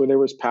space where there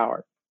was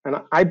power. And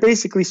I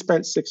basically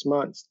spent 6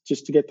 months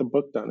just to get the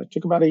book done. It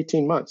took about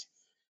 18 months.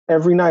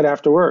 Every night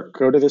after work,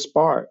 go to this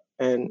bar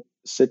and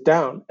sit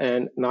down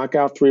and knock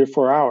out 3 or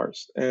 4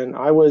 hours. And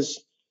I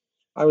was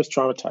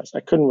traumatized.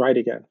 I couldn't write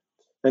again.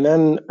 And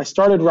then I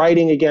started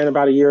writing again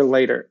about a year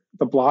later,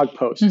 the blog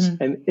posts.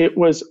 And it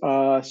was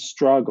a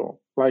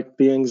struggle. Like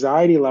the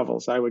anxiety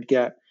levels I would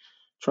get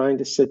trying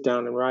to sit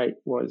down and write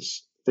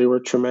they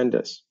were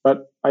tremendous.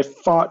 But I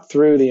fought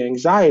through the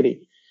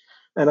anxiety.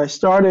 And I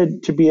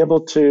started to be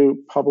able to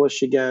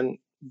publish again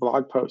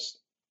blog posts.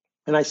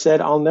 And I said,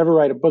 I'll never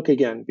write a book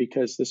again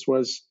because this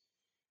was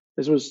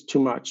too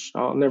much.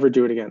 I'll never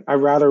do it again. I'd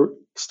rather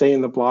stay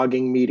in the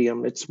blogging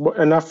medium. It's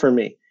enough for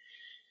me.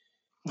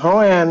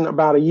 Hoan,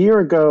 about a year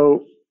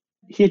ago,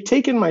 he had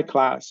taken my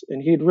class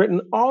and he had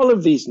written all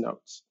of these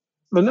notes.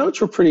 The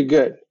notes were pretty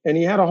good. And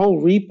he had a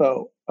whole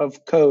repo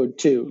of code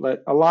too.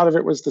 Like a lot of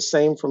it was the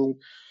same from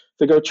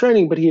the Go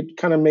training, but he had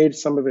kind of made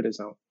some of it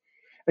his own.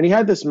 And he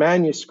had this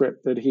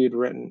manuscript that he had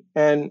written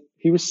and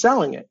he was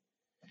selling it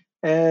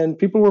and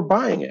people were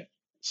buying it.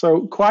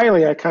 So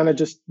quietly, I kind of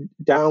just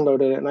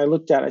downloaded it and I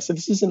looked at it. I said,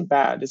 this isn't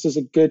bad. This is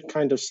a good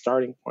kind of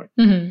starting point.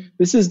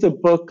 This is the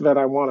book that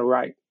I want to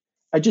write.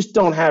 I just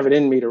don't have it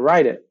in me to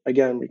write it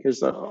again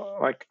because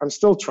I'm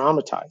still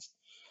traumatized.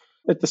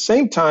 At the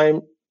same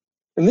time,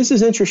 and this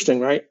is interesting,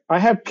 right? I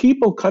have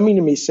people coming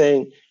to me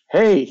saying,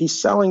 hey,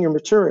 he's selling your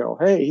material.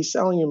 Hey, he's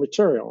selling your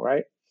material,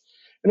 right?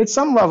 And at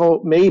some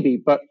level, maybe,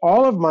 but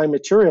all of my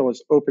material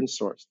is open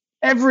source.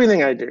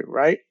 Everything I do,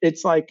 right?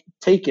 It's like,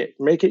 take it,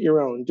 make it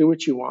your own, do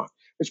what you want,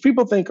 which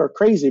people think are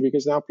crazy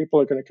because now people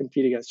are going to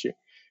compete against you.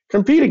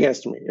 Compete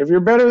against me. If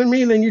you're better than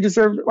me, then you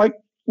deserve,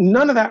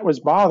 none of that was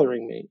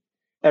bothering me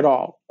at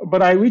all.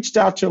 But I reached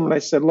out to him and I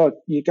said, look,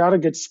 you got a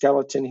good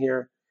skeleton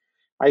here.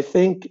 I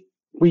think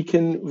we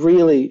can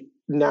really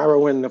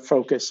narrow in the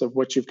focus of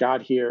what you've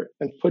got here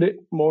and put it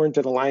more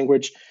into the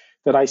language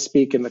that I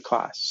speak in the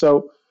class.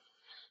 So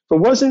if it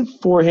wasn't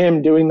for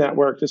him doing that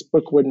work, this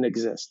book wouldn't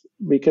exist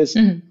because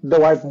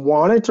though I've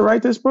wanted to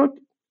write this book,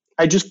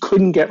 I just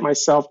couldn't get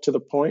myself to the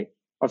point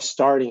of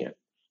starting it.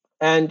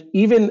 And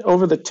even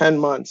over the 10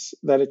 months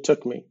that it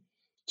took me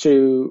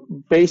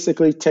to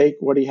basically take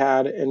what he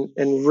had and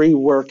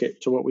rework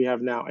it to what we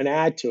have now and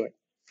add to it,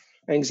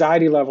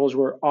 anxiety levels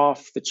were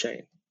off the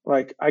chain.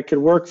 Like I could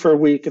work for a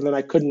week and then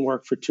I couldn't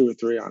work for 2 or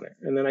 3 on it.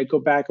 And then I go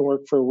back and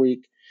work for a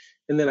week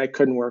and then I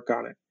couldn't work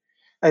on it.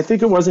 I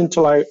think it wasn't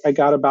until I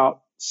got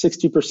about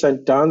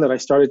 60% done that I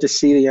started to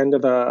see the end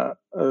of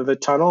the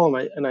tunnel,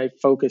 and I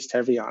focused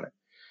heavy on it.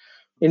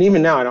 And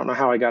even now, I don't know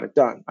how I got it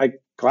done. I'm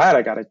glad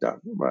I got it done,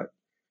 but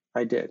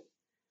I did.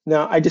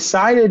 Now, I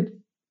decided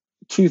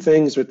 2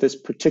 things with this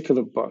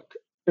particular book.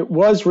 It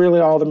was really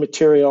all the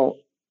material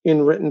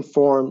in written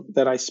form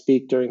that I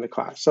speak during the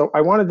class. So I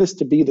wanted this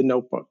to be the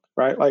notebook,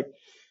 right? Like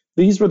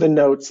these were the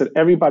notes that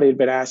everybody had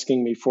been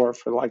asking me for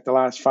like the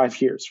last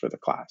 5 years for the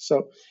class.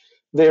 So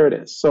there it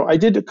is. So I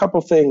did a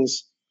couple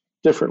things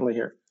differently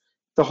here.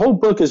 The whole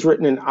book is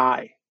written in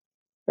I,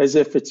 as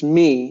if it's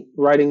me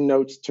writing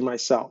notes to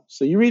myself.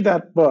 So you read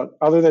that book,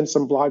 other than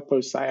some blog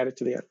posts I added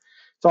to the end,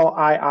 it's all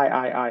I.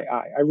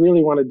 I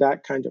really wanted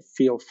that kind of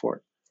feel for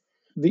it.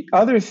 The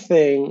other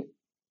thing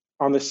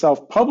on the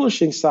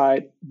self-publishing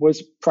side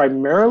was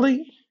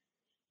primarily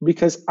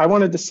because I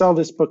wanted to sell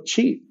this book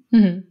cheap,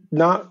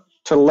 not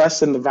to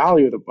lessen the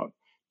value of the book,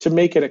 to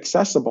make it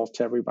accessible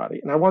to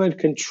everybody. And I wanted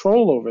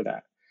control over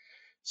that.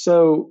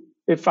 So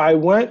if I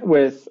went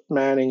with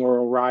Manning or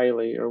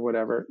O'Reilly or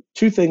whatever,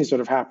 2 things would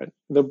have happened.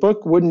 The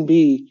book wouldn't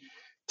be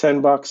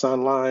 $10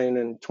 online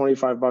and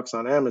 $25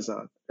 on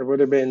Amazon. It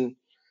would have been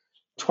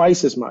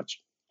twice as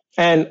much.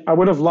 And I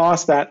would have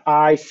lost that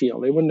I feel.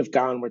 They wouldn't have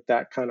gone with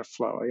that kind of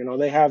flow. You know,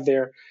 they have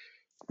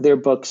their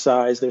book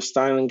size, their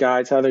styling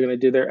guides, how they're going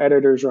to do. Their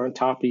editors are on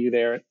top of you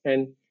there.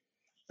 And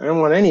I don't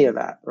want any of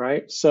that,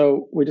 right?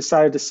 So we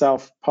decided to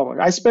self-publish.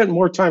 I spent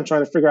more time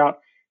trying to figure out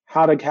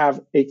how to have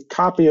a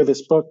copy of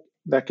this book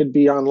that could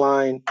be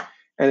online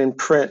and in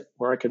print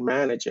where I could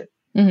manage it.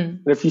 And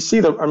if you see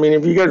if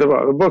you get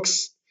the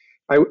books,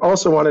 I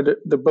also wanted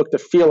the book to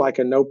feel like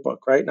a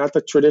notebook, right? Not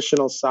the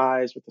traditional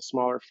size with the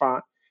smaller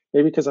font,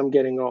 maybe because I'm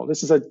getting old.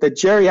 This is the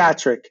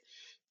geriatric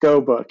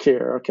Go book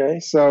here, okay?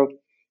 So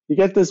you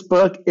get this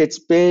book, it's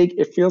big,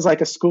 it feels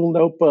like a school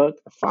notebook,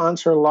 the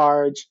fonts are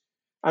large.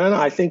 I don't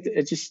know, I think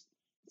it's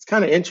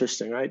kind of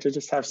interesting, right? To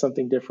just have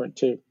something different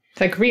too.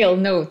 It's like real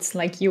notes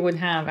like you would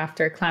have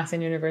after a class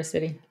in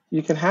university.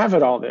 You can have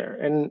it all there.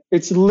 And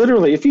it's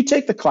literally, if you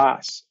take the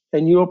class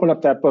and you open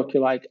up that book,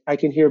 you're like, I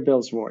can hear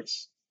Bill's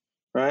voice,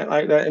 right?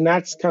 Like that, and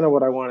that's kind of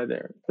what I wanted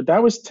there. But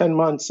that was 10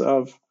 months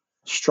of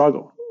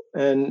struggle.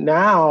 And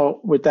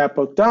now with that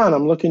book done,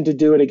 I'm looking to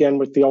do it again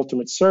with the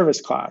Ultimate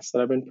Service class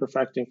that I've been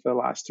perfecting for the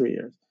last 3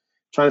 years,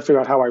 trying to figure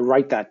out how I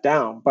write that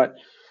down.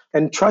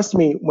 And trust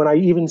me, when I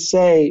even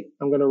say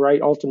I'm going to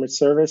write Ultimate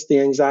Service, the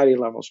anxiety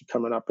levels are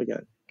coming up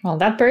again. Well,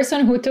 that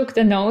person who took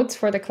the notes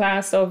for the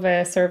class of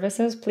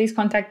services, please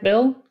contact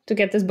Bill to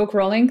get this book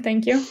rolling.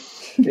 Thank you.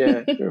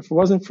 Yeah, if it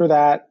wasn't for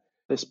that,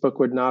 this book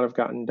would not have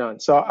gotten done.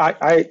 So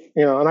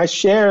and I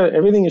share,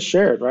 everything is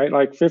shared, right?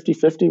 Like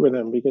 50-50 with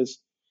him, because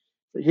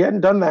if he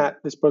hadn't done that,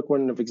 this book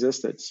wouldn't have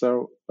existed.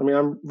 So,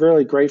 I'm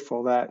really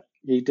grateful that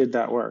he did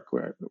that work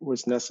where it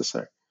was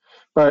necessary.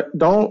 But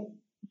don't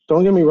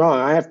get me wrong.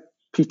 I have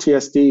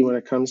PTSD when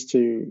it comes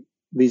to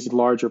these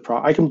larger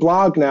problems. I can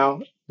blog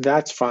now.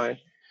 That's fine.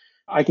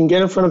 I can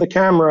get in front of the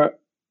camera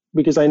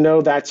because I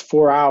know that's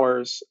 4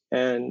 hours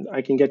and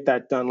I can get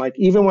that done. Like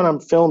even when I'm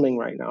filming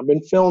right now, I've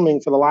been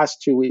filming for the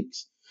last 2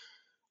 weeks.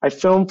 I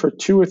film for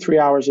 2 or 3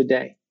 hours a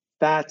day.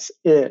 That's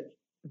it.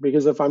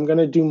 Because if I'm going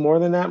to do more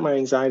than that, my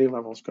anxiety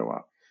levels go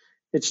up.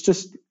 It's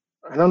just,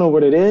 I don't know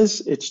what it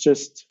is. It's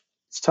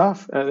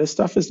tough. This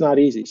stuff is not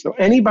easy. So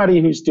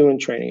anybody who's doing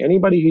training,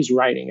 anybody who's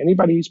writing,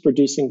 anybody who's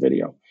producing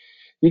video,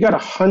 you got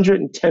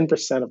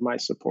 110% of my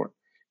support.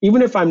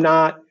 Even if I'm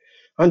not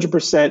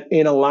 100%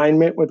 in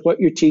alignment with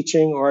what you're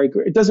teaching, or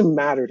it doesn't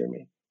matter to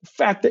me. The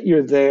fact that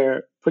you're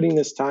there, putting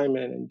this time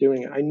in and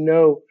doing it, I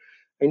know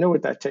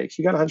what that takes.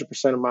 You got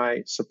 100% of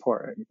my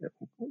support.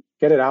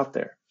 Get it out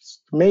there.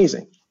 It's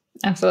amazing.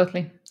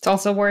 Absolutely. It's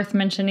also worth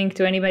mentioning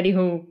to anybody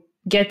who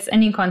gets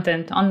any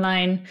content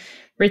online,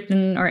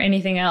 written, or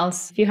anything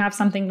else. If you have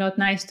something not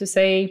nice to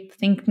say,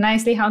 think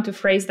nicely how to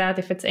phrase that,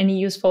 if it's any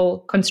useful,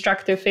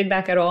 constructive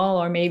feedback at all,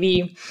 or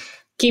maybe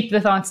keep the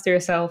thoughts to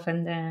yourself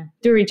and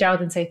do reach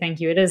out and say thank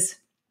you. It is,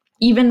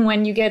 even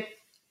when you get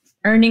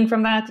earning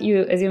from that,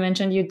 as you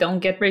mentioned, you don't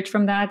get rich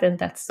from that, and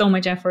that's so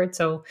much effort.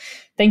 So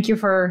thank you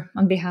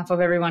on behalf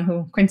of everyone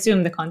who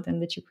consume the content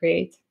that you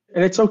create.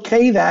 And it's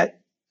okay that,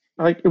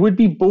 it would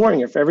be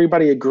boring if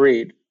everybody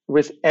agreed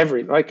with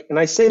and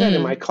I say that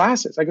in my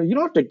classes. I go, you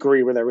don't have to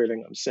agree with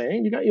everything I'm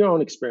saying. You got your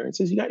own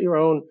experiences. You got your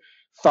own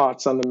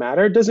thoughts on the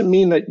matter. It doesn't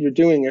mean that you're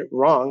doing it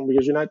wrong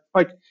because you're not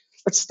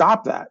let's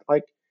stop that.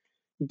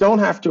 You don't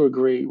have to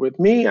agree with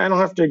me. I don't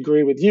have to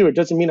agree with you. It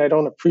doesn't mean I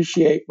don't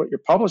appreciate what you're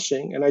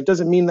publishing. And it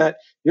doesn't mean that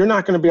you're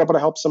not going to be able to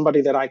help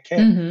somebody that I can.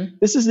 Mm-hmm.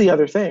 This is the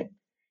other thing.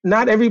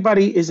 Not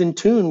everybody is in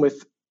tune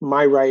with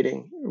my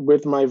writing,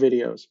 with my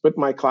videos, with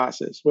my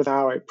classes, with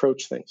how I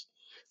approach things.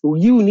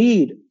 You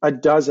need a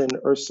dozen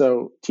or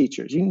so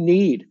teachers. You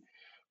need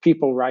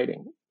people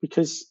writing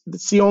because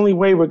it's the only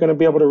way we're going to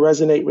be able to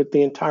resonate with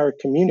the entire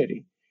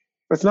community.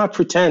 Let's not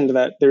pretend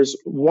that there's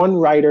one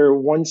writer,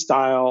 one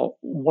style,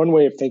 one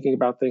way of thinking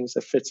about things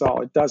that fits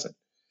all. It doesn't.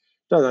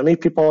 I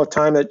meet people all the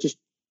time that just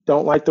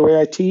don't like the way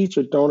I teach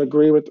or don't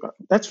agree with.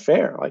 That's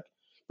fair.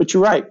 But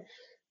you're right.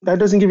 That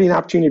doesn't give you an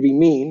opportunity to be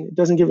mean. It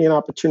doesn't give you an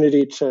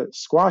opportunity to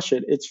squash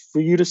it. It's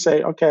for you to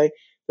say, okay,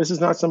 this is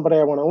not somebody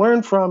I want to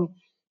learn from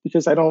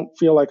because I don't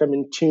feel like I'm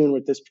in tune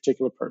with this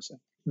particular person.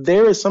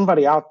 There is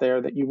somebody out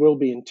there that you will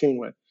be in tune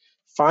with.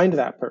 Find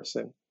that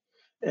person.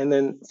 And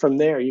then from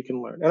there, you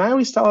can learn. And I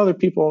always tell other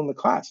people in the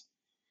class,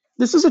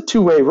 this is a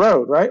two-way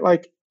road, right?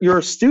 Like you're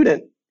a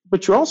student,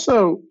 but you're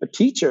also a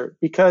teacher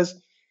because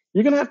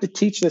you're going to have to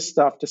teach this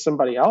stuff to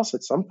somebody else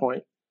at some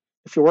point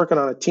if you're working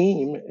on a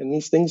team and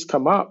these things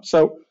come up.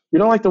 So you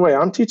don't like the way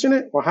I'm teaching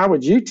it? Well, how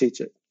would you teach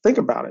it? Think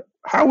about it.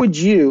 How would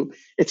you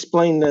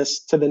explain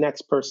this to the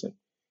next person?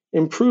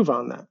 Improve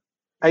on that.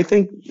 I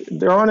think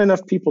there aren't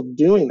enough people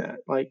doing that.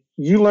 Like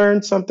you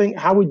learned something,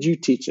 how would you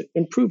teach it?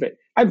 Improve it.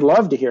 I'd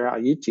love to hear how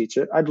you teach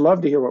it. I'd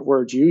love to hear what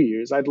words you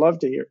use. I'd love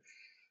to hear.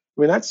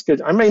 I mean, that's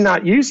good. I may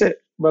not use it,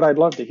 but I'd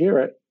love to hear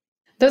it.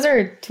 Those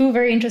are two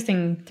very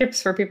interesting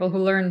tips for people who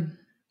learn.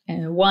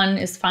 And one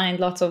is find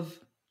lots of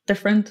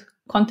different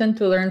content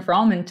to learn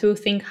from, and two,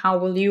 think how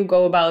will you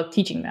go about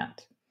teaching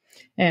that?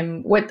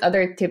 And what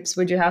other tips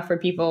would you have for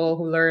people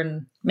who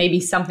learn maybe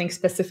something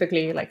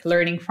specifically, like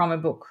learning from a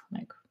book,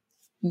 like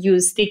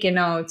use sticky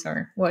notes,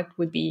 or what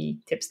would be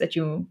tips that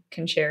you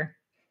can share?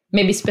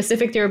 Maybe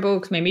specific to your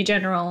books, maybe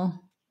general.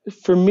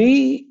 For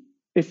me,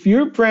 if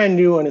you're brand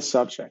new on a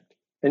subject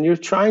and you're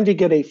trying to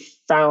get a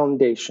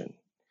foundation,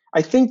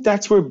 I think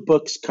that's where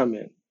books come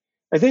in.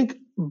 I think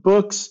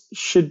books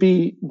should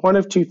be one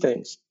of two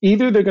things.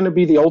 Either they're going to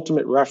be the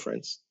ultimate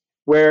reference,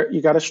 where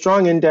you got a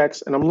strong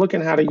index and I'm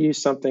looking how to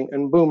use something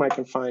and boom, I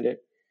can find it.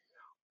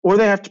 Or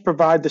they have to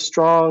provide the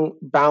strong,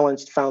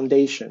 balanced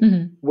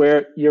foundation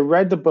where you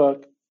read the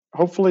book.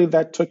 Hopefully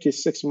that took you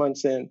 6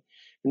 months in.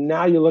 And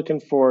now you're looking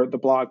for the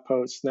blog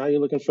posts. Now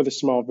you're looking for the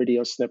small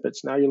video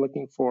snippets. Now you're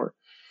looking for.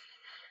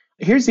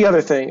 Here's the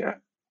other thing.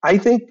 I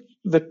think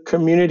the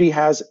community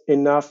has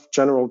enough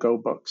general Go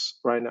books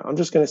right now. I'm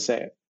just going to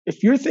say it.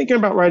 If you're thinking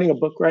about writing a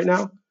book right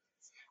now,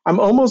 I'm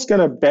almost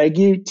going to beg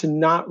you to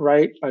not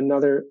write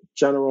another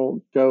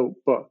general Go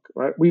book,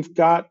 right? We've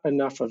got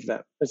enough of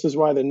them. This is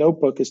why the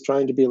notebook is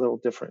trying to be a little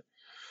different.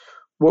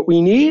 What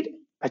we need,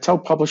 I tell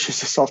publishers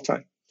this all the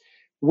time,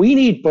 we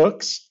need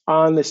books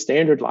on the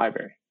standard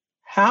library.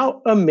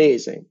 How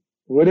amazing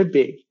would it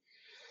be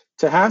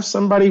to have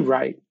somebody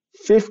write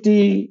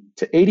 50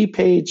 to 80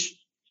 page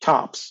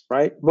tops,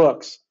 right?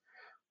 Books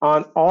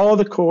on all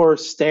the core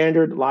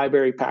standard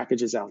library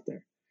packages out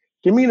there.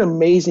 Give me an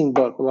amazing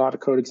book with a lot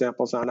of code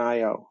examples on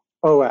IO,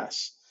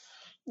 OS.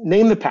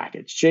 Name the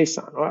package,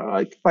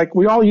 JSON. Like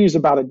we all use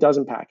about a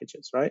dozen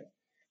packages, right?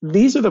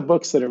 These are the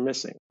books that are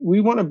missing. We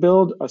want to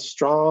build a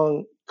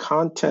strong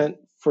content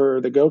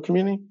for the Go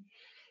community.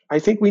 I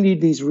think we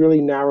need these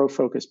really narrow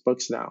focused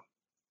books now,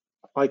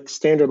 like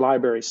standard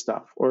library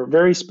stuff or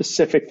very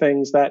specific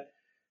things that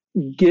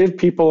give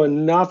people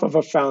enough of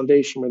a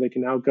foundation where they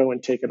can now go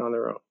and take it on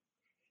their own.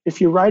 If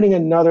you're writing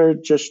another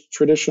just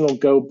traditional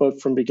Go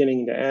book from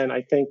beginning to end,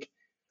 I think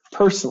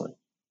personally,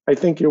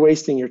 you're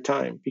wasting your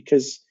time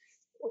because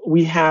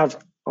we have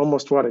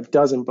almost a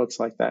dozen books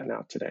like that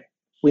now today.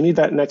 We need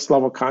that next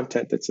level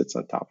content that sits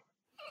on top.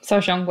 So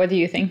Sheong, what do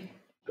you think?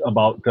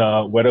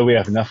 About whether we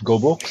have enough Go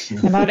books?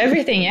 About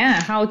everything,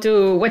 yeah.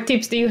 What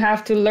tips do you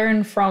have to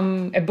learn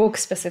from a book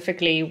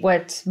specifically?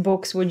 What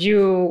books would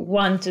you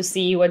want to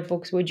see? What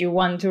books would you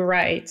want to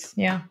write?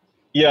 Yeah.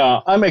 Yeah,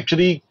 I'm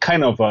actually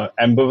kind of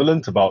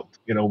ambivalent about,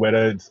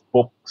 whether it's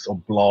books or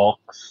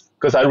blogs,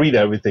 because I read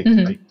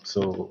everything, right?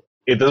 So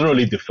it doesn't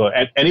really differ.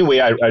 And anyway,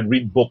 I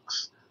read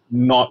books,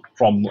 not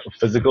from a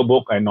physical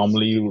book. I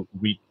normally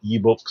read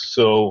ebooks.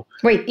 So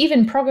wait,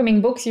 even programming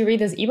books you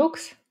read as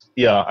ebooks?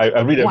 Yeah,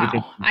 I read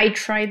everything. Wow, I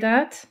tried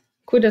that.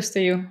 Kudos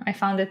to you. I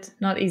found it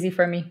not easy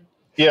for me.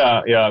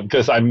 Yeah,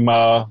 because I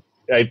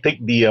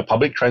take the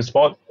public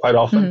transport quite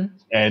often,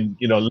 and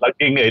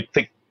lugging a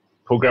thick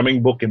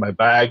programming book in my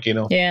bag,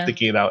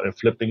 taking it out and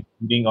flipping,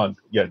 reading on,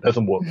 it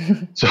doesn't work.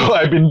 So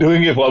I've been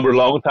doing it for a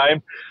long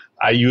time.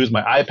 I use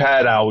my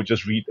iPad. I would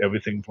just read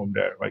everything from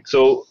there, right?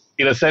 So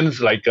in a sense,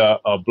 like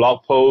a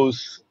blog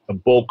post, a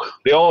book,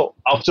 they all,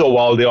 after a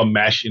while, they all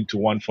mash into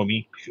one for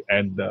me,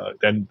 and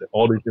then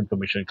all this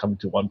information comes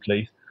to one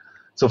place.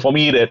 So for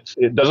me, that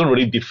it doesn't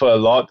really differ a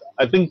lot.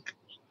 I think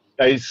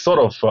I sort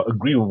of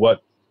agree with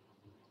what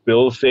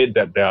Bill said,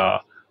 that there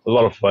are a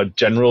lot of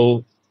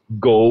general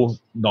Go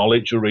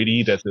knowledge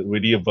already that's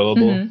already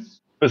available.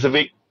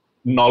 Specific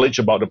knowledge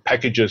about the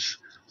packages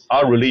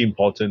are really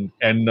important.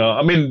 And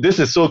this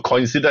is so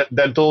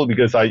coincidental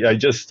because I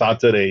just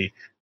started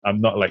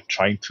I'm not like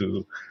trying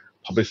to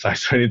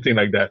publicize or anything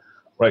like that,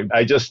 right?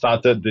 I just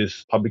started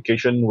this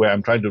publication where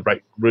I'm trying to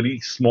write really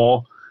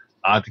small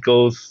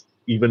articles,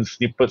 even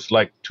snippets,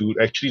 like to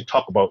actually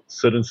talk about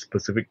certain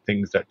specific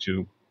things that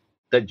you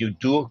that you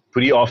do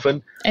pretty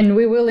often. And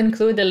we will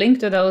include a link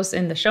to those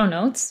in the show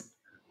notes.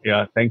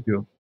 Yeah, thank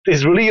you.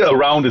 It's really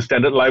around the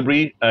standard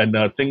library and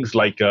things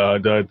like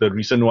the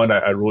recent one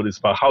I wrote is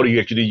about how do you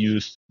actually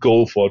use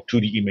Go for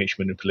 2D image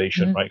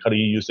manipulation, right? How do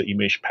you use the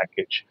image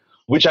package,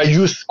 which I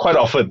use quite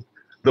often.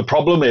 The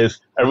problem is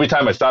every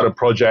time I start a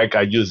project,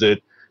 I use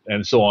it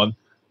and so on.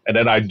 And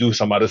then I do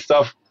some other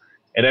stuff.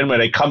 And then when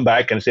I come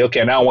back and say,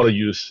 okay, now I want to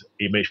use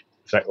image,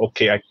 it's like,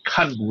 okay, I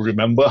can't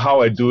remember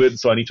how I do it.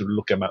 So I need to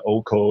look at my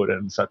old code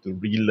and start to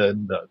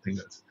relearn the thing.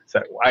 It's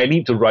like, I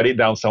need to write it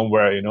down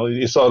somewhere,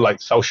 it's sort of like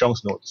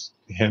Sheong's notes.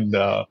 And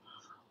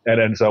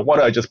then so why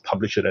don't I just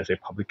publish it as a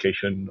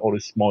publication, all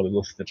these small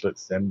little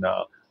snippets, and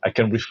I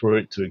can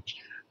refer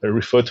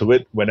to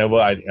it whenever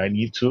I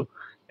need to.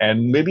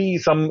 And maybe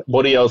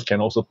somebody else can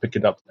also pick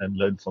it up and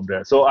learn from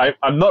there. So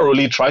I'm not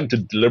really trying to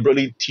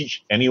deliberately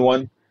teach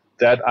anyone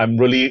that. I'm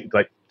really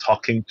like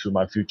talking to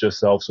my future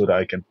self so that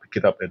I can pick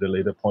it up at a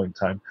later point in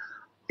time.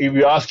 If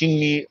you're asking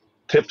me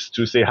tips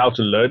to say how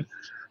to learn,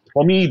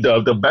 for me, one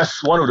of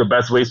the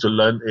best ways to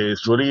learn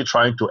is really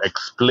trying to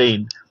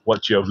explain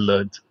what you have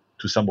learned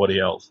to somebody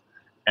else.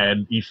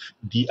 And if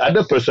the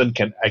other person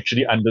can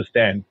actually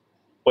understand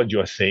what you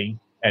are saying,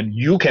 and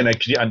you can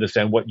actually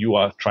understand what you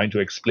are trying to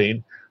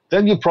explain,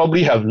 then you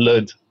probably have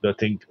learned the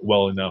thing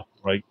well enough,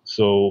 right?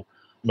 So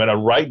when I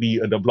write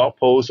the blog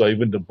post or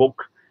even the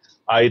book,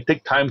 I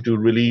take time to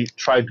really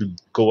try to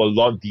go a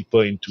lot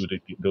deeper into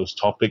those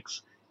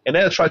topics. And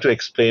then I try to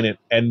explain it.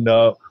 And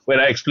when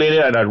I explain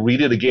it and I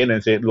read it again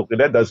and say, look,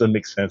 that doesn't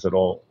make sense at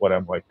all, what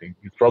I'm writing.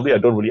 It's probably I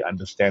don't really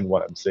understand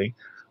what I'm saying.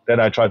 Then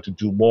I try to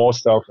do more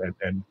stuff.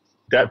 And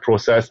that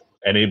process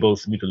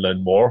enables me to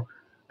learn more.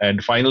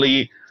 And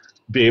finally,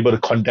 be able to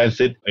condense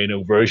it in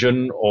a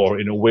version or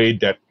in a way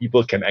that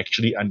people can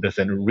actually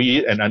understand,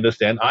 read and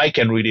understand. I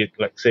can read it,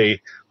 like say,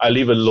 I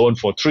leave it alone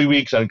for 3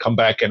 weeks and come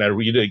back and I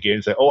read it again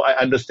and say, oh, I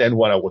understand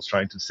what I was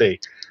trying to say.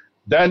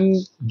 Then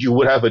you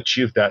would have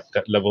achieved that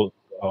level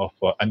of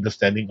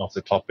understanding of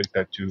the topic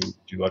that you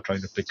are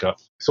trying to pick up.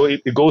 So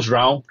it goes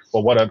round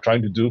for what I'm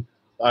trying to do.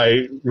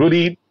 I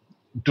really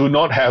do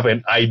not have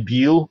an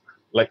ideal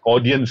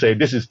audience, say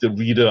this is the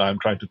reader I'm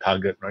trying to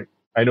target, right?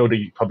 I know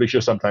the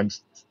publisher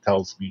sometimes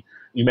tells me,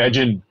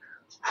 imagine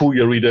who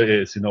your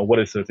reader is, what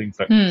is the things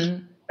like.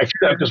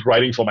 Actually, I'm just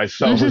writing for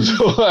myself.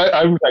 So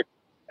I'm like,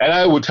 and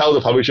I would tell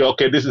the publisher,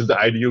 okay, this is the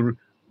ideal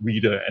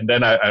reader, and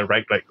then I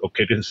write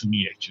okay, this is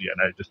me actually,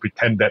 and I just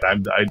pretend that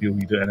I'm the ideal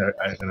reader, and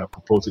I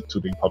propose it to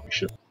the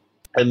publisher.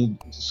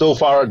 And so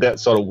far, that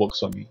sort of works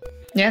for me.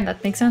 Yeah,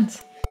 that makes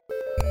sense.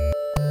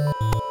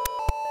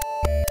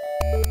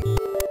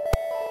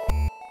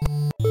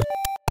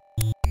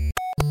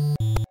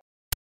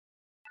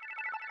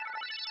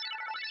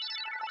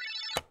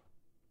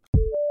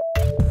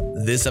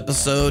 This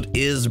episode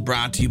is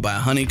brought to you by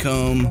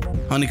Honeycomb.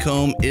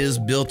 Honeycomb is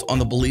built on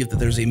the belief that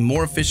there's a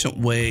more efficient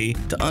way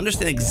to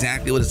understand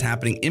exactly what is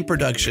happening in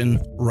production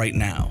right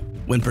now.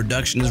 When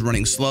production is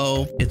running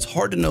slow, it's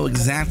hard to know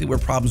exactly where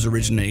problems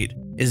originate.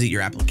 Is it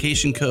your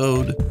application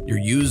code, your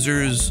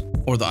users,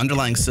 or the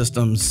underlying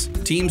systems?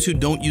 Teams who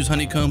don't use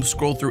Honeycomb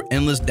scroll through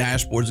endless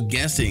dashboards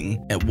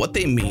guessing at what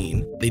they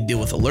mean. They deal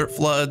with alert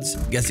floods,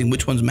 guessing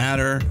which ones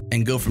matter,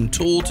 and go from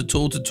tool to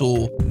tool to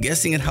tool,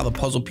 guessing at how the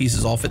puzzle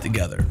pieces all fit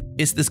together.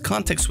 It's this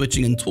context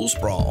switching and tool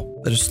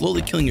sprawl that is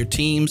slowly killing your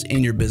teams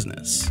and your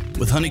business.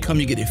 With Honeycomb,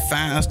 you get a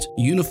fast,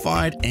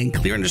 unified, and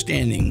clear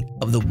understanding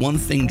of the one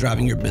thing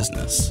driving your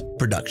business: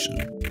 production.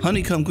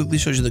 Honeycomb quickly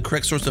shows you the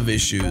correct source of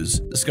issues,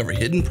 discover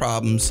hidden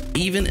problems,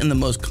 even in the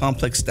most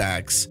complex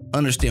stacks,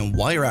 understand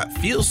why your app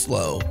feels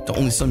slow to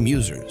only some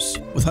users.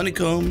 With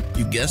Honeycomb,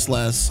 you guess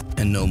less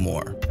and know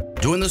more.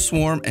 Join the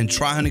swarm and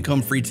try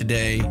Honeycomb free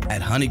today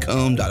at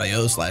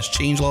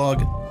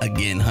honeycomb.io/changelog.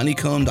 Again,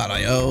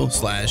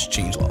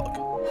 honeycomb.io/changelog.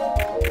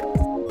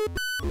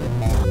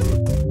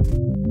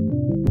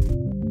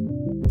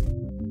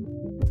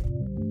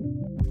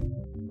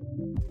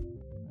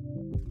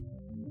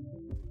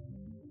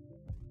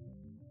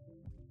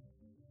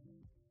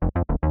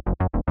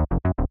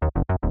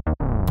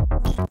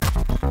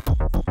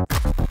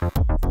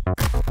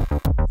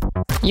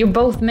 You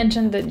both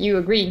mentioned that you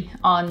agree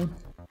on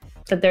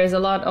that there's a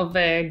lot of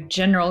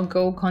general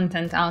Go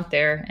content out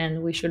there,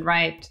 and we should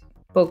write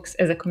books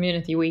as a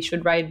community. We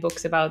should write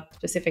books about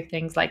specific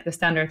things like the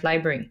standard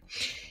library.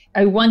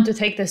 I want to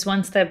take this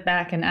one step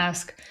back and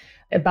ask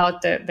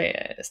about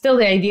the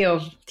idea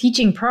of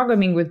teaching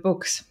programming with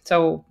books.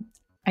 So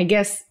I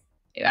guess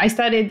I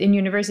studied in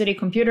university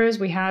computers.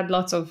 We had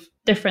lots of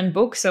different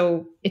books,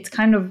 so it's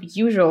kind of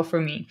usual for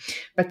me.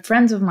 But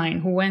friends of mine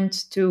who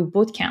went to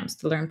boot camps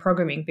to learn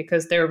programming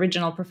because their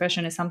original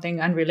profession is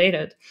something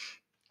unrelated,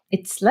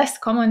 it's less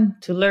common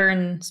to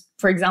learn,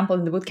 for example,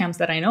 in the boot camps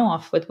that I know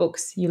of with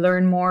books. You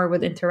learn more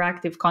with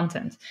interactive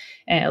content,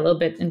 a little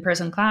bit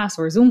in-person class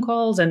or Zoom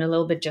calls, and a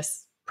little bit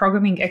just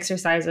programming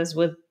exercises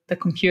with the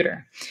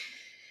computer.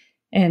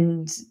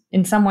 And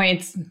in some way,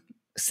 it's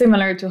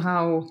similar to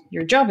how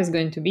your job is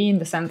going to be, in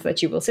the sense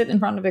that you will sit in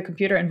front of a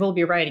computer and will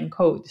be writing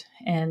code.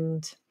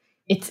 And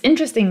it's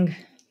interesting,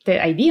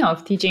 the idea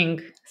of teaching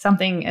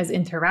something as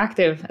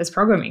interactive as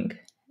programming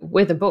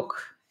with a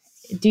book.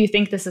 Do you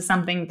think this is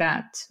something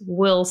that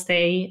will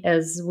stay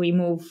as we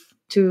move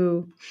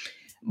to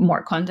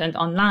more content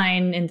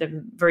online in the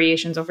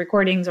variations of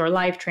recordings or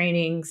live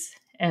trainings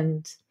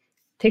and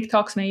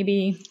TikToks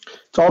maybe?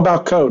 It's all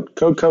about code.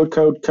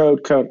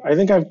 Code. I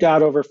think I've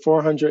got over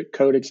 400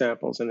 code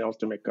examples in the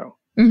Ultimate Go.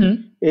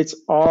 Mm-hmm. It's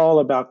all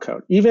about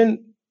code.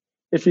 Even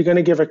if you're going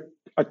to give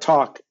a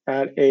talk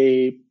at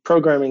a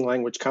programming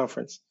language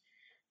conference,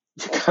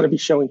 you got to be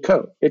showing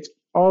code. It's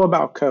all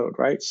about code,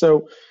 right?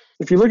 So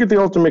if you look at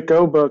the Ultimate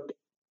Go book,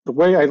 the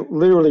way I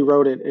literally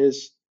wrote it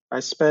is I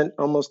spent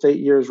almost 8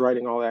 years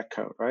writing all that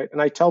code, right?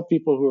 And I tell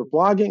people who are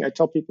blogging, I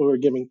tell people who are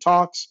giving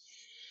talks,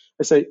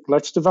 I say,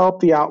 let's develop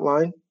the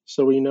outline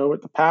so we know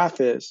what the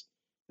path is.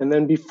 And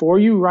then before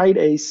you write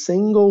a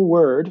single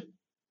word,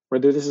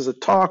 whether this is a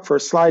talk for a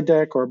slide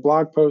deck or a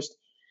blog post,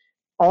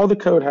 all the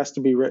code has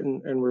to be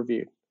written and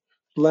reviewed.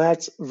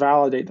 Let's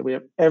validate that we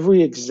have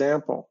every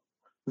example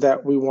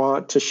that we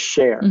want to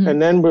share. Mm-hmm.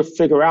 And then we'll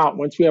figure out,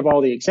 once we have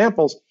all the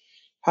examples,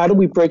 how do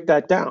we break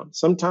that down?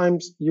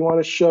 Sometimes you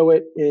want to show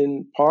it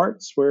in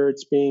parts where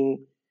it's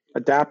being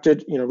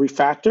adapted,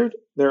 refactored.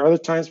 There are other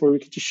times where we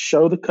could just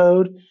show the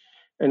code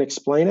and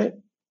explain it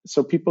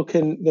so people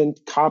can then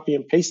copy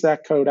and paste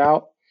that code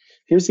out.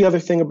 Here's the other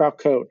thing about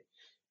code.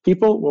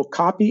 People will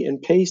copy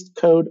and paste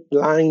code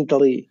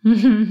blindly.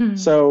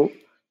 So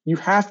you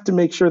have to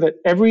make sure that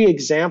every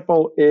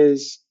example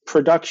is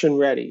production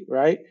ready,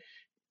 right?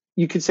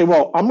 You could say,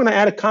 well, I'm going to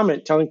add a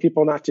comment telling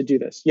people not to do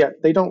this. Yeah,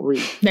 they don't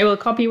read. They will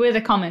copy with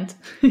a comment.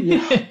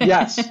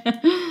 Yes.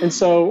 And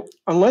so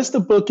unless the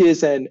book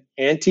is an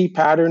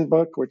anti-pattern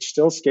book, which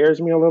still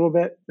scares me a little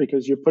bit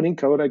because you're putting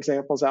code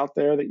examples out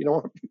there that you don't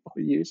want people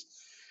to use,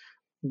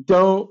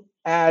 don't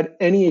add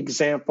any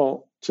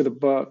example to the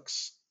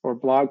books or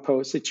blog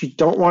posts that you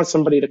don't want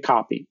somebody to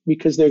copy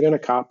because they're going to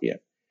copy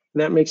it.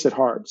 And that makes it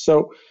hard.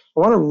 So I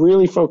want to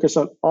really focus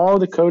on all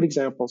the code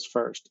examples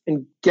first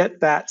and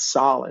get that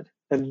solid.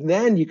 And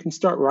then you can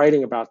start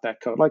writing about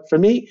that code. Like for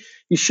me,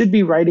 you should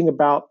be writing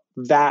about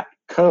that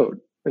code.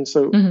 And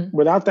so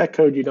without that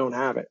code, you don't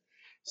have it.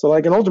 So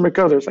like in Ultimate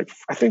Go, there's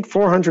I think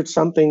 400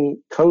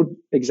 something code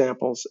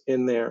examples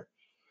in there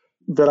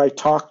that I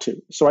talk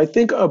to. So I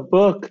think a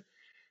book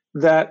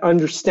that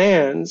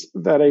understands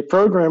that a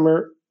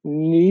programmer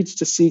needs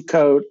to see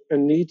code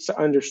and needs to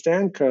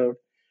understand code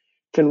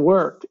can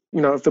work,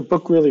 if the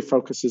book really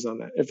focuses on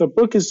that. If the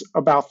book is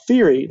about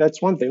theory, that's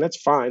one thing.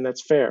 That's fine.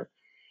 That's fair.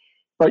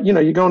 But,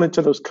 you're going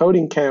into those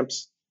coding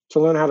camps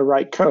to learn how to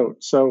write code.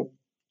 So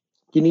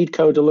you need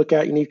code to look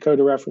at, you need code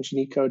to reference, you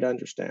need code to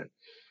understand.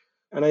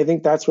 And I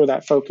think that's where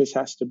that focus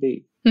has to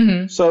be.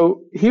 Mm-hmm.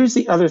 So here's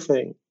the other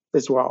thing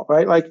as well,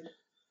 right? Like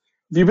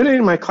if you've been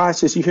in my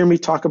classes, you hear me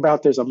talk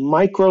about there's a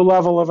micro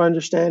level of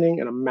understanding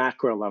and a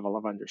macro level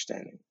of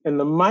understanding. And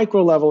the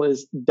micro level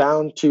is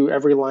down to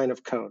every line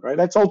of code, right?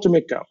 That's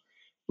Ultimate Go.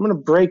 I'm going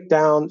to break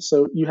down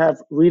so you have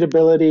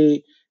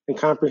readability and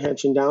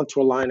comprehension down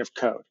to a line of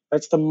code.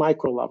 That's the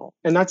micro level.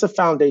 And that's a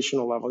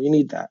foundational level. You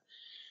need that.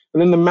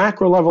 And then the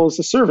macro level is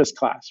the service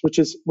class, which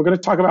is we're going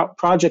to talk about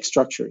project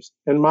structures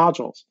and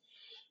modules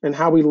and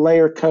how we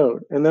layer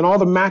code. And then all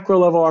the macro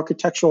level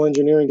architectural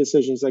engineering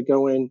decisions that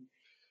go in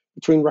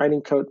between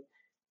writing code.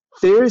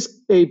 There's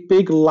a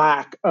big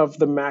lack of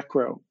the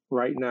macro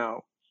right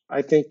now,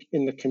 I think,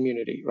 in the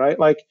community, right?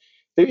 Like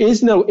there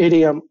is no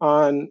idiom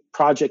on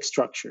project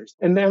structures.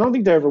 And I don't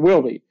think there ever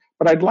will be.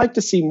 But I'd like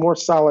to see more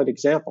solid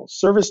examples.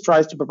 Service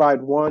tries to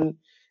provide one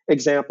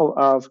example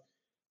of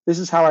this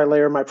is how I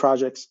layer my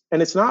projects.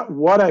 And it's not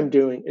what I'm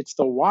doing, it's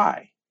the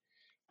why.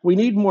 We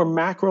need more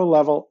macro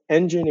level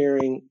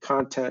engineering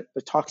content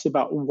that talks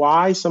about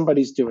why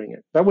somebody's doing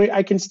it. That way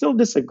I can still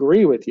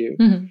disagree with you,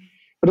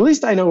 but at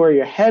least I know where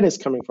your head is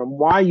coming from,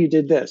 why you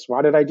did this.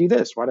 Why did I do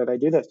this? Why did I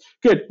do this?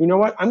 Good. You know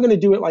what? I'm going to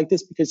do it like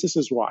this because this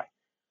is why.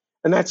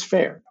 And that's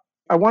fair.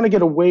 I want to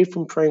get away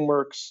from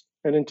frameworks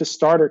and into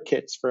starter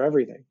kits for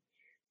everything.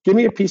 Give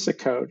me a piece of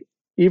code,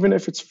 even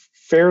if it's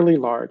fairly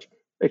large.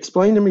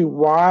 Explain to me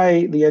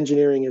why the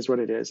engineering is what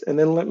it is, and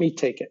then let me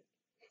take it.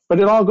 But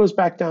it all goes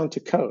back down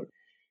to code.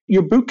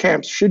 Your boot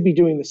camps should be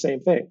doing the same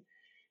thing.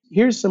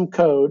 Here's some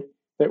code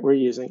that we're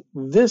using.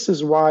 This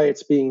is why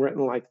it's being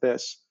written like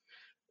this.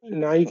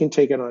 Now you can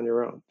take it on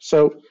your own.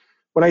 So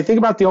when I think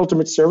about the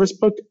Ultimate Service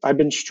book, I've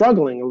been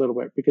struggling a little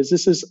bit because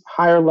this is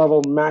higher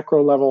level,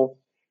 macro level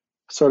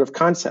sort of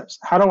concepts.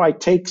 How do I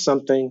take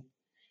something,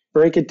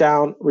 break it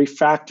down,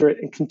 refactor it,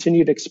 and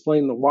continue to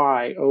explain the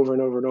why over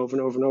and over and over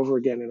and over and over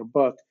again in a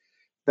book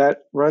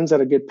that runs at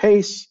a good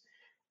pace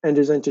and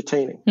is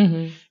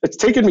entertaining. It's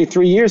taken me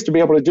 3 years to be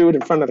able to do it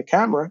in front of the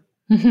camera,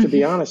 to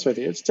be honest with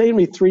you. It's taken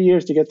me 3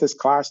 years to get this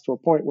class to a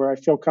point where I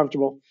feel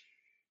comfortable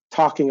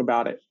talking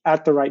about it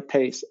at the right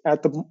pace,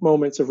 at the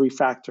moments of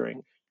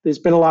refactoring. There's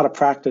been a lot of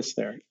practice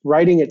there.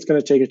 Writing it's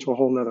going to take it to a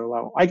whole nother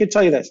level. I can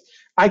tell you this.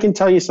 I can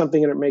tell you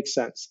something and it makes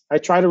sense. I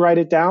try to write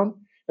it down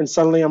and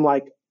suddenly I'm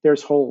like,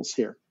 there's holes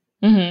here.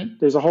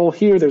 There's a hole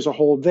here. There's a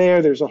hole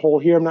there. There's a hole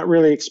here. I'm not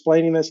really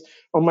explaining this.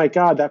 Oh my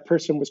God, that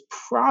person was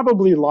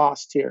probably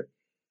lost here.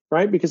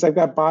 right? Because I've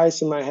got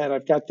bias in my head.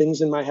 I've got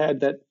things in my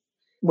head that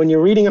when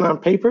you're reading it on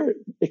paper,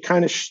 it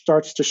kind of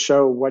starts to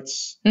show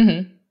what's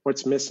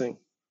missing.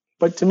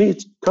 But to me,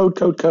 it's code,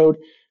 code, code,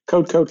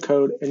 code, code,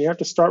 code. And you have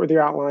to start with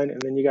your outline,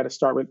 and then you got to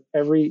start with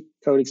every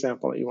code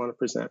example that you want to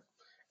present.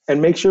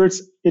 And make sure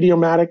it's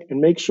idiomatic,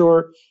 and make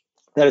sure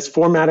that it's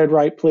formatted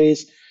right,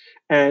 please.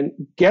 And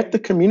get the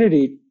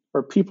community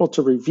or people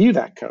to review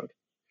that code.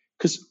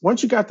 Because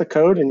once you got the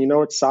code and you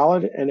know it's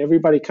solid and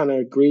everybody kind of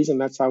agrees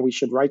and that's how we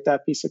should write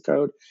that piece of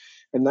code,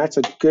 and that's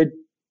a good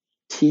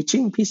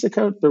teaching piece of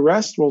code, the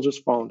rest will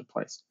just fall into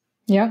place.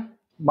 Yeah.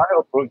 My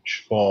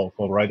approach for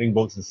writing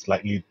books is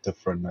slightly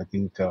different. I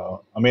think,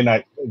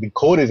 the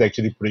code is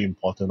actually pretty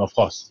important, of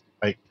course,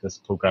 like this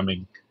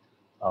programming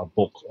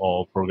book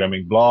or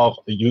programming blog,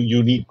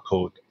 you need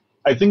code.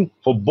 I think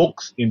for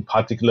books in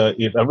particular,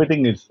 if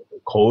everything is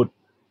code,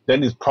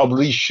 then it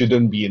probably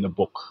shouldn't be in a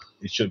book.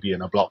 It should be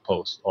in a blog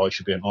post, or it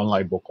should be an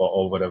online book,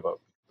 or whatever.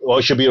 Or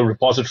it should be a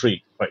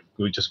repository, right?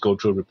 We just go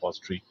through a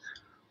repository.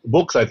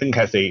 Books, I think,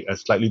 has a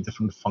slightly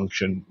different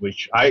function,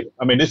 which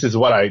this is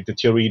what the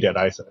theory that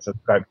I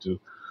subscribe to.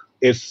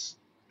 It's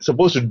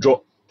supposed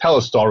to tell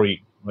a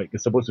story, like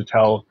it's supposed to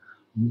tell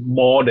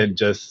more than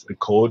just the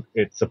code.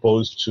 It's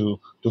supposed to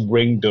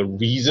bring the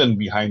reason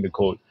behind the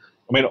code.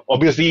 I mean,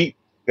 obviously,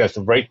 there's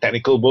some very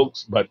technical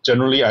books, but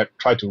generally I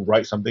try to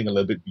write something a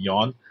little bit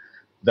beyond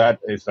that.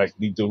 Is like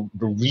the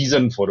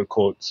reason for the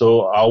code.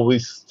 So I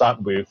always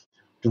start with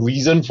the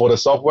reason for the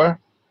software.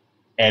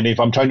 And if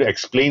I'm trying to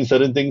explain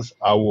certain things,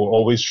 I will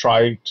always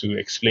try to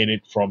explain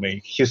it from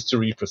a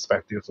history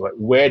perspective. So like,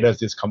 where does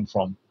this come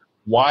from?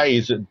 Why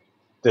is it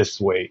this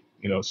way?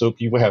 So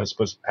people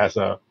has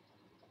a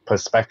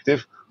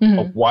perspective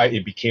of why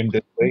it became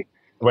this way.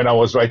 When I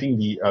was writing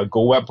the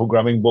Go Web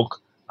programming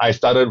book, I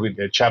started with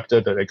a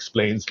chapter that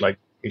explains like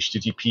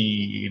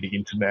HTTP, the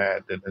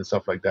internet, and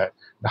stuff like that.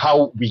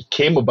 How we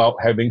came about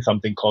having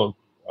something called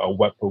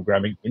web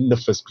programming in the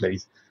first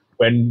place.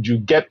 When you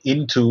get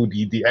into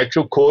the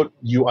actual code,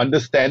 you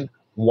understand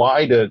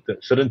why the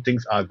certain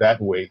things are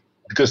that way.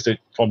 Because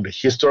from the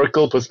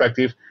historical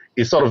perspective,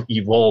 it sort of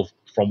evolved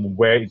from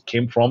where it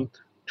came from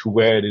to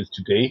where it is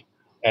today.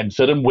 And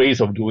certain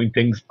ways of doing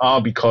things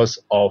are because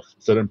of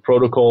certain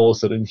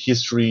protocols, certain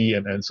history,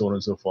 and so on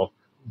and so forth.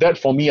 That,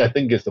 for me, I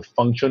think is the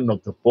function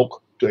of the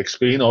book, to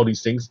explain all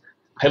these things.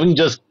 Having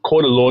just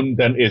code alone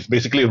then is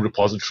basically a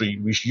repository,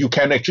 which you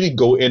can actually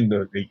go in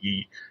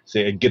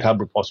say a GitHub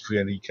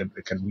repository, and you can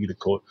read the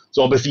code.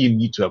 So obviously you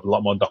need to have a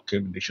lot more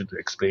documentation to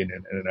explain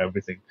and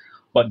everything.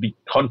 But the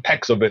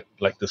context of it,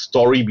 like the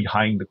story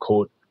behind the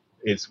code,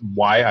 is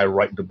why I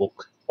write the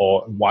book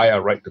or why I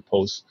write the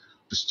post.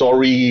 The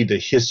story, the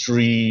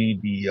history,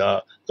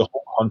 the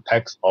whole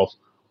context of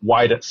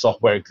why that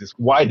software exists.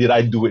 Why did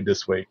I do it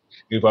this way?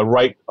 If I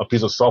write a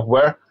piece of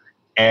software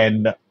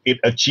and it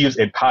achieves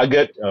a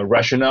target, a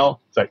rationale,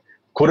 it's like,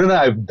 couldn't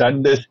I have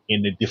done this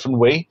in a different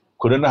way?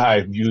 Couldn't I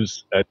have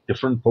used a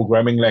different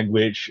programming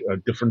language, a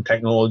different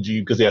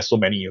technology? Because there are so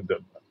many of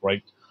them,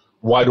 right?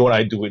 Why don't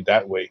I do it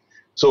that way?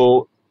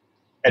 So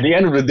at the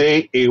end of the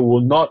day, it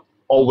will not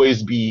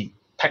always be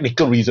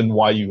technical reason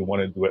why you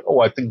want to do it.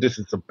 I think this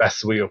is the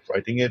best way of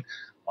writing it.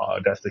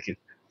 That's the case.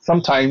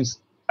 Sometimes,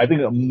 I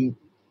think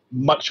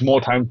much more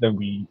times than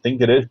we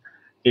think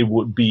it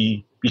would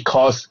be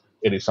because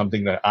it is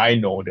something that I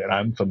know, that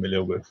I'm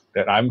familiar with,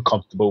 that I'm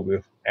comfortable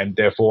with, and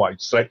therefore I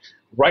just like,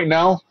 right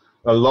now,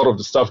 a lot of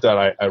the stuff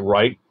that I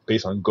write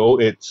based on Go,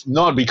 it's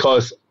not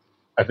because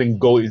I think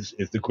Go is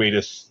the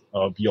greatest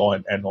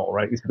beyond and all,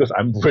 right? It's because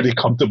I'm really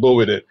comfortable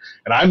with it,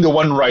 and I'm the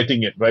one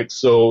writing it, right?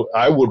 So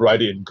I would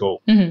write it in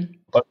Go.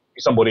 But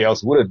somebody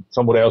else wouldn't.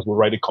 Somebody else would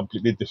write it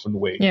completely different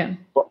way. Yeah.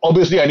 But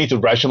obviously, I need to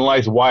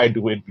rationalize why I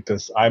do it,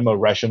 because I'm a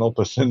rational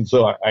person.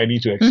 So I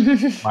need to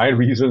explain my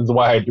reasons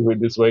why I do it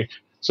this way.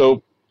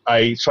 So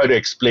I try to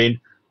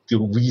explain the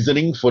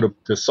reasoning for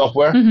the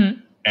software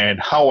and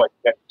how I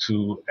get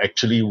to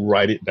actually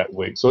write it that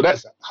way. So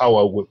that's how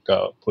I would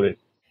put it.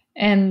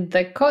 And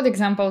the code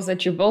examples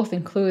that you both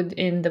include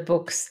in the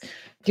books,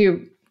 do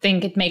you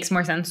think it makes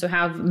more sense to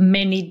have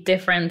many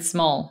different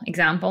small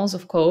examples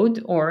of code,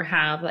 or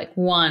have like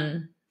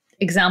one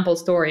example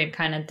story and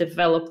kind of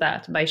develop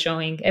that by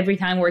showing every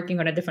time working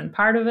on a different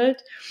part of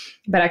it,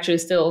 but actually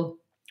still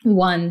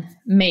one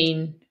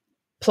main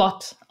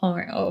plot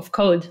of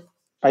code?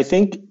 I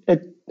think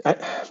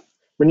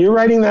when you're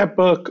writing that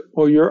book,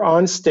 or you're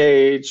on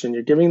stage and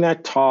you're giving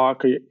that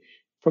talk,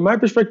 from my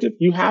perspective,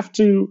 you have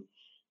to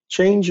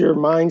change your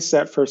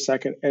mindset for a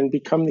second and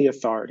become the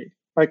authority.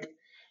 Like,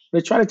 what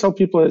I try to tell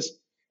people is,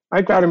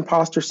 I've got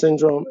imposter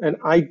syndrome and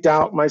I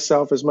doubt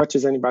myself as much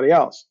as anybody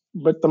else.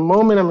 But the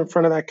moment I'm in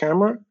front of that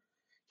camera,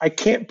 I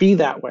can't be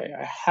that way.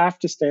 I have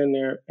to stand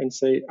there and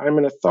say, I'm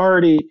an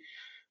authority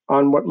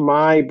on what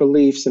my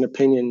beliefs and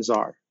opinions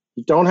are.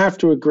 You don't have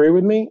to agree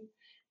with me,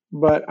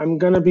 but I'm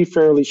going to be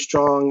fairly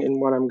strong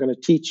in what I'm going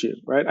to teach you,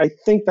 right? I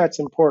think that's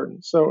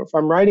important. So if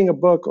I'm writing a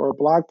book or a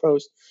blog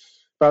post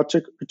about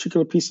a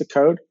particular piece of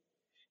code,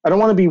 I don't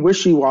want to be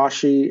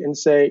wishy-washy and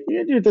say, you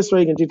can do it this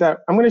way, you can do that.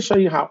 I'm going to show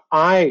you how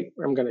I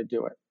am going to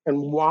do it.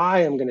 and why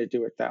I'm going to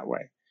do it that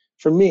way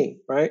for me,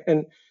 right?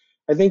 And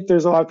I think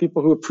there's a lot of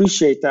people who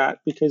appreciate that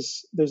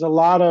because there's a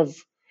lot of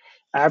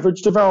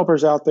average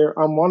developers out there.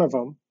 I'm one of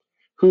them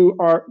who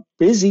are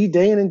busy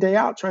day in and day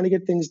out trying to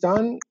get things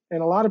done.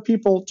 And a lot of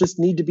people just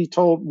need to be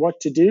told what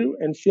to do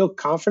and feel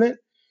confident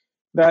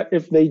that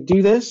if they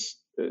do this,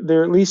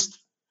 they're at least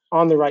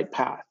on the right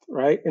path,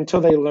 right?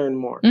 Until they learn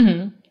more.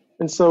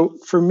 And so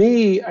for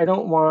me, I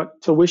don't want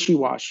to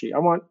wishy-washy. I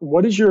want,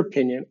 what is your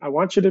opinion? I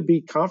want you to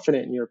be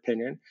confident in your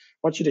opinion. I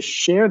want you to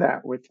share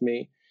that with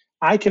me.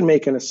 I can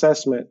make an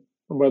assessment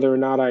whether or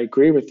not I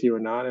agree with you or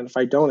not. And if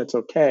I don't, it's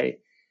okay.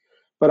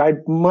 But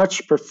I'd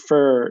much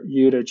prefer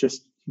you to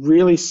just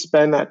really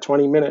spend that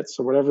 20 minutes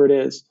or whatever it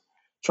is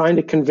trying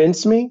to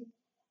convince me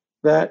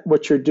that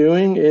what you're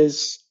doing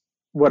is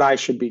what I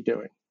should be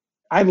doing.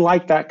 I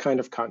like that kind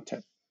of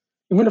content.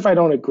 Even if I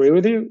don't agree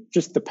with you,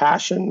 just the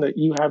passion that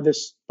you have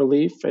this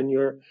belief and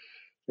you're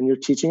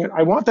teaching it.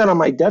 I want that on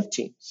my dev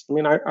teams. I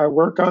mean, I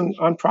work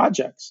on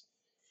projects,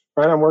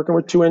 right? I'm working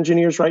with 2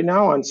 engineers right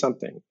now on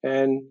something.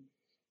 And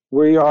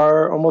we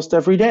are almost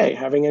every day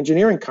having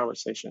engineering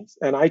conversations.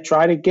 And I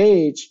try to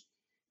gauge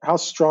how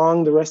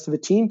strong the rest of the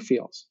team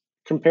feels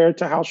compared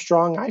to how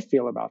strong I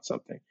feel about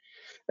something.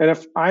 And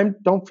if I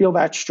don't feel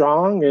that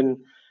strong and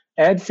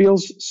Ed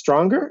feels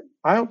stronger,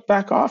 I'll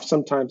back off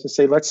sometimes and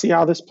say, let's see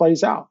how this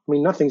plays out. I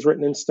mean, nothing's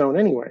written in stone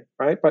anyway,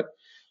 right? But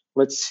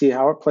let's see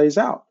how it plays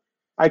out.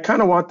 I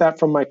kind of want that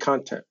from my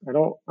content.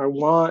 I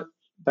want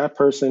that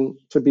person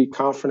to be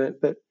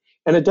confident that,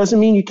 and it doesn't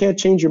mean you can't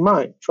change your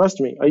mind. Trust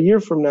me, a year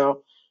from now,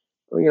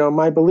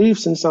 my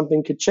beliefs in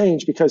something could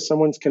change because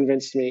someone's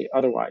convinced me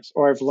otherwise,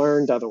 or I've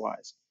learned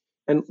otherwise.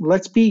 And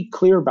let's be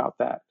clear about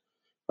that,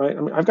 right?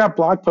 I mean, I've got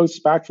blog posts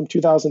back from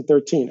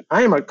 2013.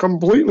 I am a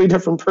completely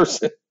different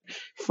person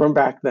from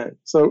back then.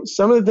 So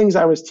some of the things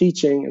I was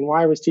teaching and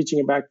why I was teaching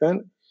it back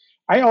then,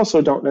 I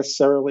also don't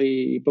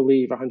necessarily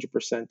believe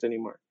 100%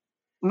 anymore.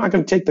 I'm not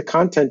going to take the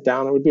content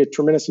down. It would be a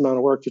tremendous amount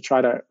of work to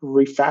try to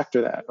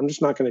refactor that. I'm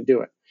just not going to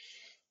do it.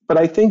 But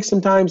I think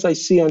sometimes I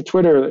see on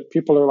Twitter that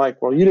people are like,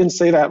 well, you didn't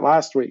say that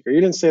last week, or you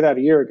didn't say that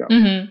a year ago.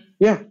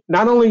 Yeah,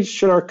 not only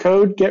should our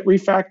code get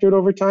refactored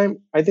over time,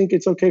 I think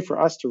it's okay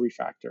for us to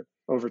refactor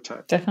over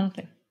time.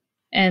 Definitely.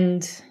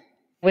 And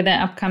with the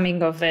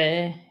upcoming of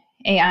the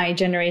AI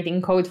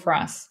generating code for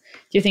us,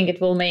 do you think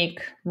it will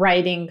make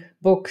writing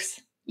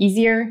books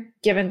easier,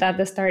 given that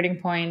the starting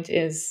point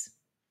is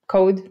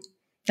code?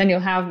 Then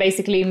you'll have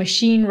basically a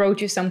machine wrote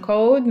you some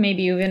code.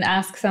 Maybe you even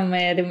ask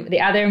the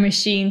other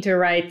machine to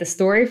write the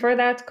story for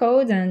that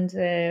code. And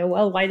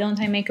why don't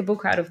I make a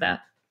book out of that?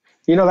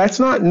 That's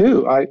not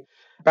new.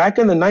 Back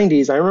in the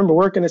 90s, I remember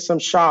working at some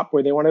shop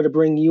where they wanted to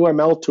bring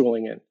UML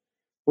tooling in.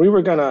 We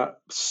were going to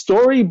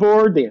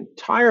storyboard the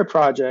entire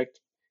project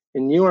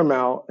in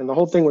UML, and the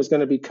whole thing was going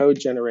to be code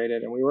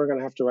generated, and we weren't going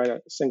to have to write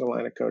a single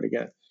line of code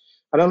again.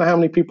 I don't know how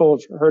many people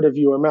have heard of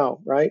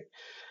UML, right?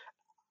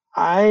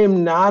 I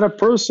am not a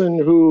person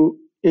who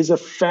is a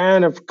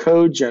fan of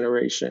code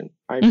generation.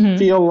 I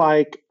feel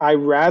like I'd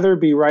rather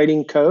be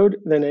writing code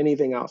than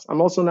anything else.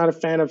 I'm also not a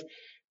fan of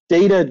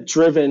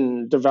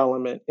data-driven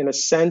development in a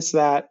sense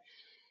that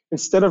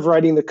instead of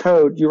writing the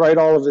code, you write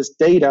all of this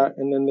data,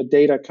 and then the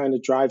data kind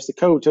of drives the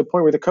code to the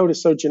point where the code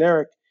is so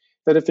generic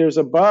that if there's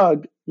a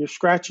bug, you're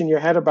scratching your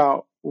head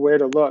about where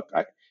to look.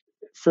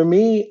 For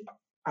me,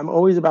 I'm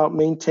always about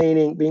being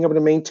able to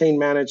maintain,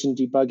 manage, and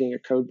debugging a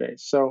code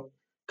base. So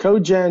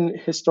code gen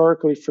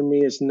historically for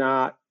me has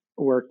not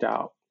worked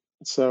out.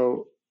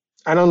 So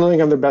I don't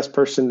think I'm the best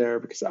person there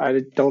because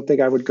I don't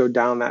think I would go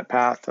down that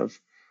path of,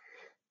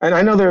 and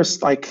I know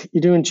there's like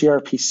you're doing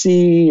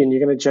gRPC and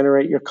you're going to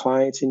generate your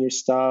clients and your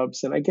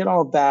stubs. And I get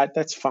all that.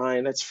 That's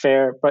fine. That's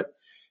fair. But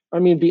I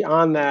mean,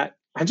 beyond that,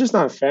 I'm just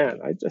not a fan.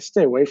 I just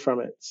stay away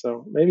from it.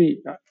 So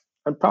maybe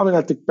I'm probably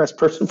not the best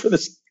person for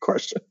this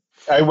question.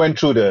 I went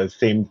through the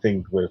same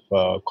thing with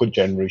code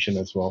generation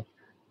as well,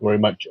 very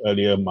much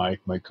earlier in my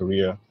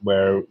career,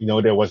 where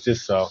there was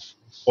this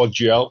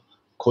 4GL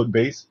code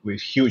base with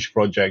huge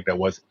project that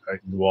was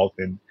involved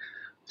in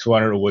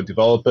 200 over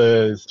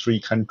developers, 3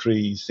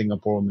 countries,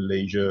 Singapore,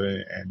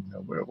 Malaysia, and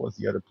where was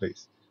the other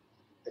place?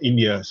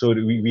 India. So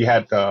we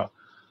had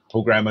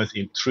programmers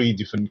in 3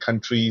 different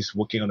countries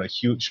working on a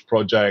huge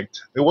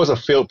project. It was a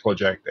failed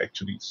project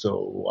actually,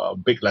 so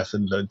big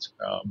lesson learned.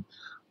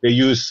 They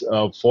used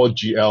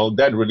 4GL.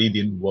 That really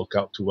didn't work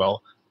out too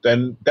well.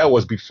 Then that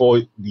was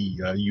before the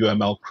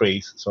UML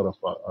craze sort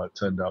of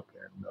turned up,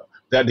 and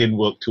that didn't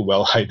work too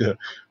well either.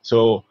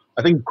 So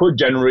I think code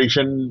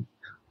generation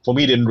for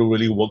me didn't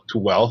really work too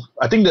well.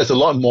 I think there's a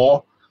lot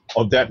more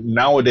of that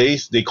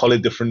nowadays. They call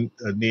it different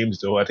names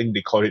though. I think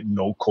they call it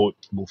no-code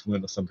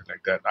movement or something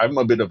like that. I'm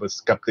a bit of a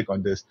skeptic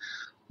on this.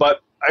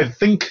 But I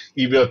think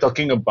if you're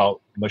talking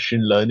about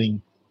machine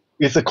learning,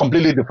 it's a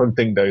completely different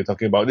thing that you're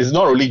talking about. It's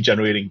not really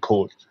generating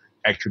code,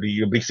 actually.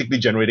 You're basically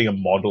generating a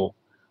model,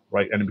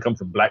 right? And it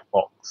becomes a black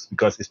box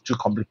because it's too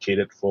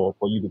complicated for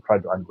you to try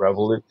to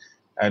unravel it.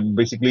 And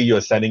basically you're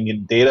sending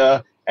in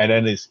data and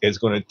then it's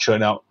going to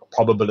churn out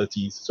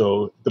probabilities.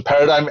 So the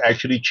paradigm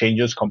actually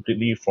changes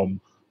completely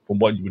from from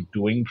what you were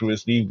doing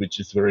previously, which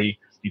is very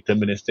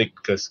deterministic,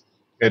 because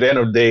at the end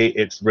of the day,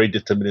 it's very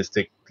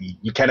deterministic.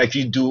 You can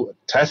actually do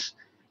tests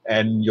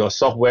and your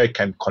software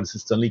can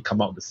consistently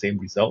come out with the same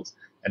results.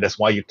 And that's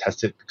why you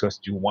test it, because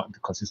you want the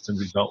consistent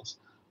results.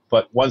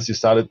 But once you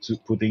started to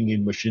putting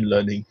in machine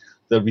learning,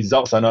 the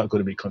results are not going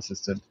to be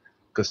consistent,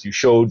 because you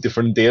show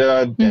different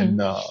data,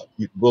 then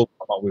it will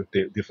come out with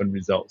different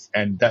results.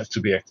 And that's to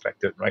be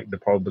expected, right? The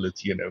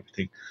probability and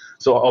everything.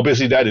 So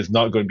obviously that is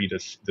not going to be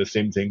the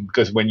same thing,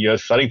 because when you're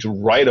starting to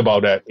write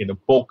about that in a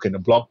book, in a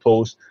blog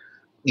post,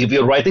 if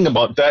you're writing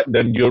about that,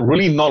 then you're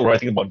really not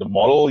writing about the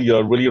model.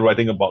 You're really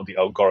writing about the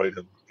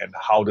algorithm and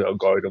how the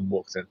algorithm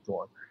works and so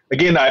on.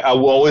 Again, I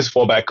will always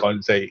fall back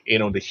on, say,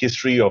 the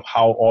history of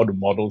how all the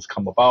models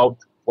come about,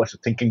 what's the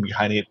thinking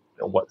behind it,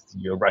 what's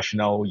the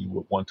rationale you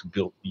would want to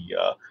build the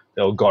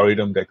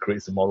algorithm that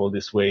creates the model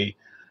this way,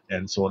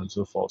 and so on and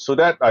so forth. So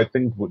that, I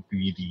think, would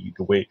be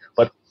the way.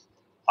 But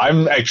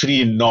I'm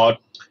actually not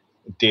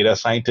a data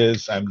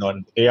scientist. I'm not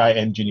an AI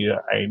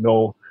engineer. I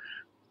know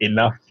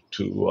enough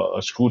to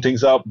screw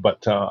things up,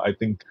 but I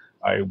think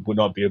I would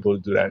not be able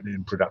to do that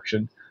in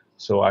production.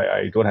 So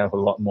I don't have a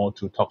lot more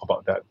to talk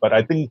about that. But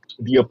I think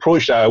the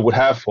approach that I would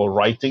have for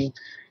writing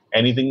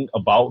anything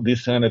about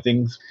these kind of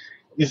things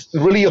is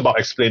really about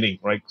explaining,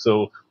 right?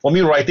 So for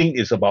me, writing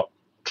is about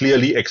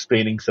clearly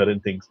explaining certain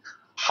things,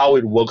 how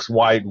it works,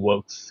 why it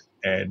works,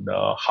 and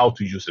how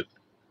to use it.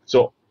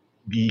 So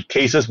the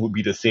cases would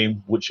be the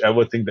same,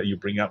 whichever thing that you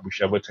bring up,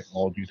 whichever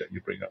technology that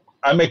you bring up.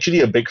 I'm actually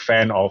a big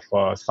fan of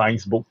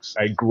science books.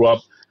 I grew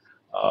up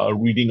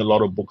reading a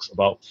lot of books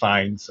about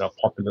science,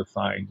 popular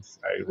science.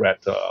 I read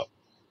a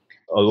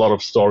lot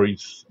of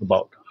stories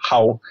about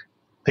how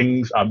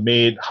things are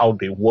made, how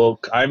they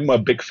work. I'm a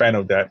big fan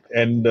of that.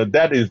 And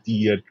that is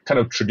the kind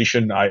of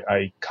tradition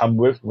I come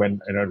with when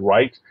I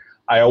write.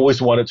 I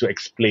always wanted to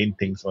explain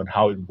things on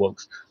how it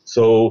works.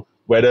 So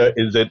whether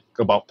is it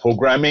about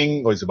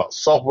programming or it's about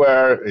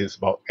software, it's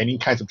about any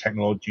kinds of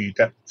technology,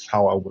 that's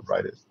how I would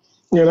write it.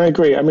 Yeah, and I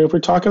agree. I mean, if we're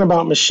talking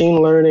about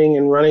machine learning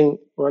and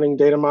running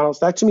data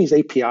models, that to me is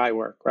API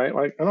work, right?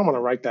 Like, I don't want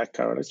to write that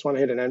code. I just want to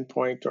hit an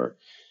endpoint.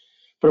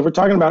 But if we're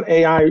talking about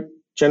AI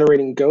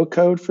generating Go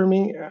code for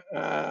me,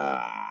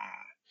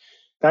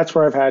 that's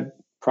where I've had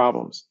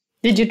problems.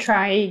 Did you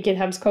try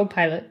GitHub's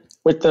Copilot?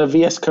 With the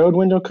VS Code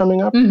window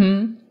coming up?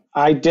 Mm-hmm.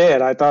 I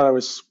did. I thought it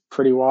was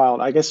pretty wild.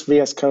 I guess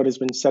VS Code has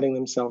been setting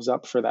themselves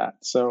up for that.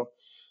 So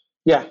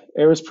yeah,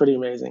 it was pretty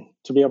amazing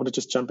to be able to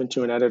just jump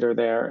into an editor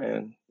there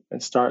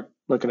and start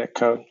looking at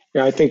code.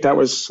 Yeah, I think that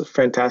was a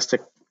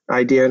fantastic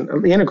idea.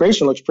 And the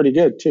integration looks pretty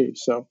good too.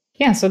 So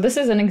yeah, so this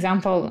is an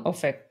example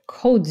of a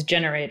code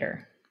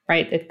generator,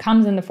 right? It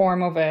comes in the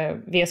form of a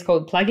VS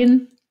Code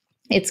plugin.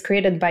 It's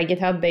created by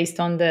GitHub based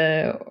on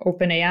the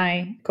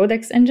OpenAI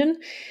Codex engine,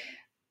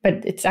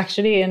 but it's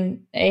actually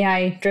an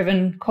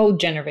AI-driven code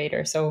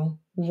generator. So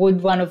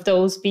would one of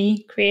those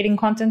be creating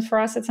content for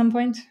us at some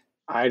point?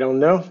 I don't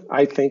know.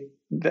 I think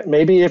that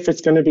maybe if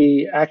it's going to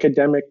be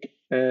academic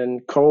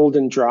and cold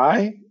and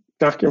dry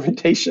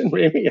documentation,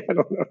 maybe, I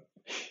don't know.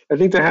 I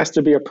think there has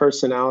to be a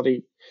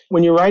personality.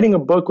 When you're writing a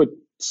book with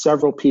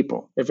several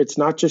people, if it's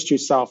not just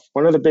yourself,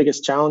 one of the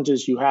biggest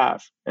challenges you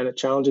have, and the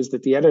challenges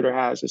that the editor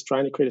has, is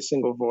trying to create a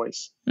single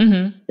voice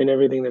in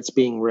everything that's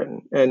being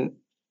written. And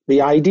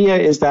the idea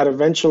is that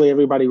eventually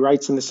everybody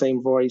writes in the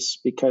same voice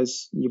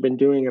because you've been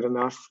doing it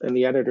enough and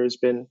the editor's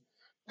been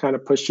kind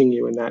of pushing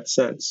you in that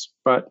sense.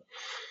 But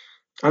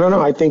I don't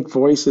know. I think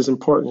voice is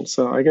important.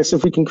 So I guess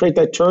if we can create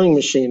that Turing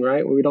machine,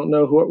 right, where we don't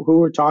know who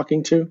we're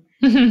talking to,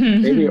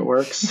 maybe it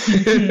works.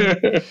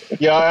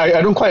 Yeah,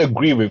 I don't quite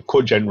agree with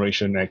code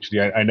generation, actually.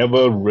 I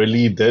never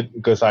really did,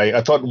 because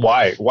I thought,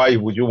 why? Why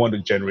would you want to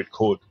generate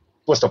code?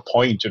 What's the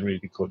point in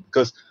generating code?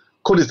 Because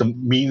code is the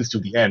means to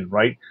the end,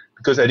 right?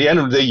 Because at the end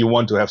of the day, you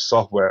want to have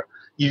software.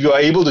 If you are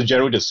able to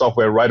generate the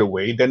software right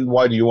away, then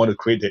why do you want to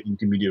create that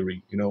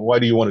intermediary? Why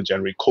do you want to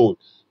generate code?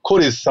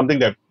 Code is something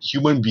that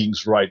human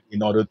beings write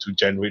in order to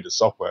generate the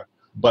software.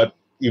 But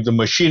if the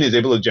machine is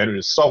able to generate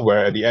the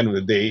software at the end of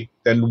the day,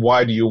 then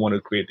why do you want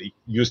to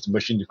use the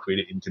machine to create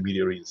an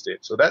intermediary instead?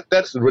 So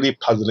that's really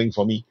puzzling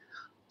for me.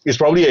 It's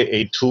probably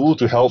a tool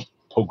to help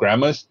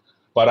programmers,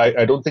 but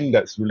I don't think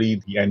that's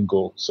really the end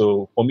goal.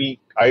 So for me,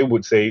 I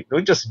would say,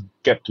 don't just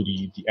get to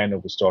the end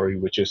of the story,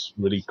 which is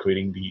really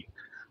creating the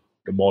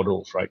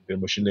models, right? The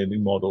machine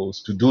learning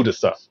models to do the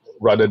stuff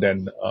rather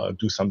than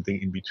do something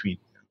in between.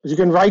 You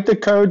can write the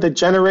code that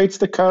generates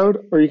the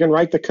code, or you can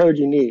write the code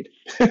you need.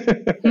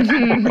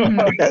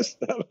 Yes.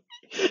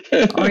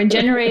 Or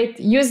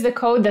use the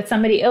code that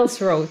somebody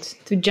else wrote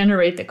to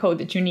generate the code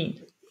that you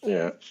need.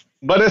 Yeah.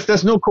 But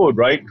there's no code,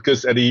 right?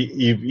 Because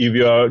if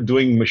you are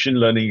doing machine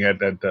learning at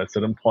a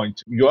certain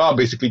point, you are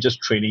basically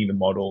just training the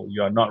model.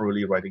 You are not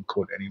really writing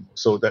code anymore.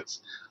 So that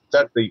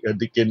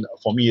again,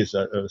 for me, is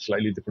a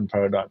slightly different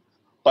paradigm.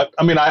 But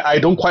I mean, I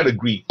don't quite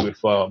agree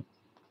with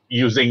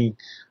using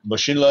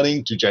machine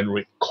learning to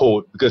generate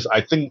code, because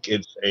I think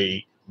it's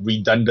a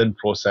redundant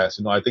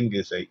process. I think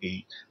it's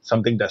a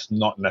something that's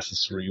not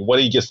necessary. Why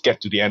don't you just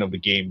get to the end of the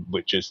game,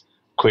 which is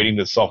creating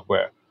the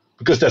software?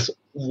 because that's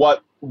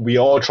what we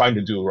are all trying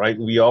to do, right?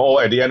 We are all,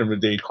 at the end of the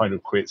day, trying to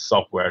create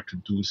software to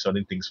do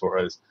certain things for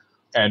us.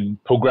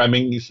 And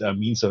programming is a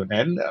means of an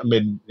end. I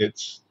mean,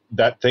 it's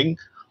that thing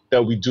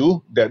that we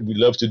do, that we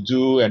love to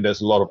do, and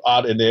there's a lot of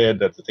art in it,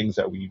 that's the things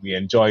that we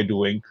enjoy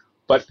doing.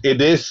 But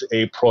it is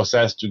a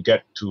process to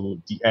get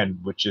to the end,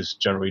 which is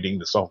generating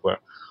the software.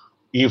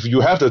 If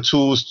you have the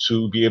tools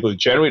to be able to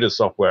generate the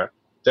software,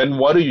 then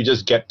why don't you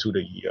just get to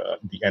the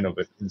end of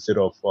it instead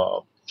of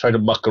trying to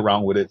muck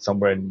around with it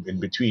somewhere in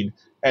between?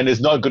 And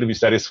it's not going to be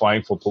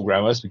satisfying for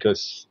programmers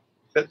because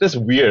that's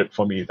weird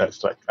for me.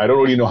 That's like, I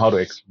don't really know how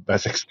to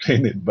best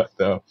explain it, but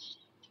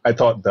I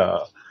thought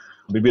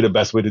maybe the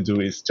best way to do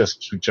is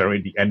just to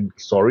generate the end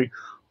story.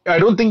 I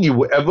don't think you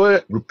will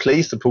ever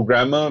replace the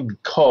programmer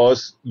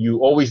because you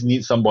always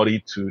need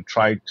somebody to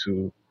try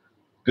to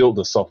build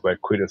the software,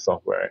 create the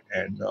software.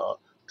 And the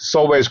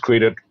software is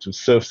created to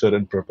serve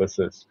certain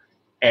purposes.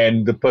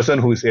 And the person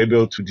who is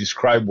able to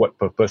describe what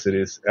purpose it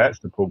is, that's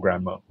the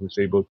programmer who's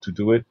able to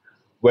do it.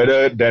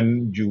 Whether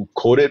then you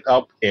code it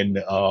up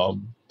in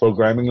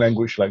programming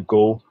language like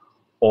Go,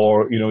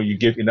 or you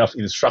give enough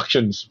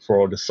instructions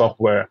for the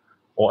software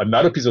or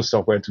another piece of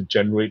software to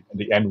generate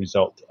the end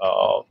result.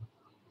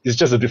 It's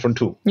just a different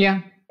tool.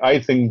 Yeah. I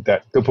think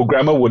that the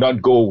programmer will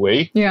not go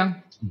away. Yeah.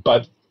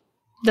 But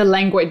the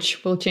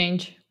language will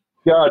change.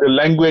 Yeah, the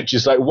language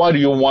is like, why do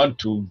you want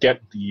to get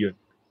the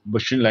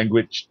machine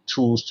language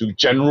tools to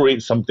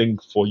generate something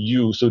for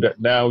you so that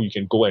now you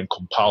can go and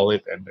compile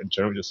it and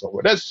generate the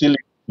software? That's silly.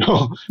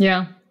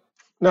 Yeah.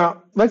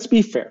 Now, let's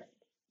be fair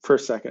for a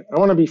second. I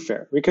want to be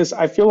fair because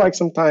I feel like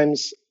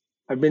sometimes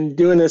I've been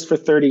doing this for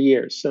 30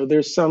 years. So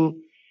there's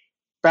some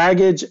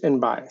baggage and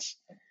bias.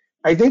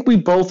 I think we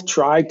both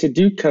tried to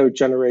do code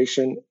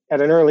generation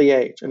at an early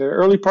age. In an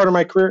early part of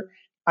my career,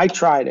 I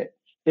tried it.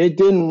 It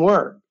didn't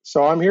work.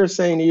 So I'm here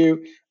saying to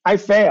you, I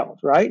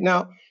failed, right?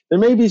 Now, there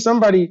may be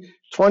somebody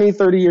 20,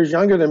 30 years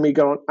younger than me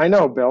going, I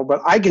know, Bill,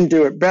 but I can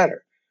do it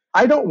better.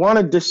 I don't want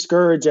to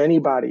discourage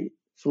anybody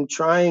from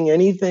trying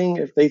anything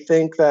if they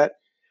think that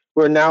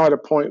we're now at a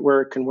point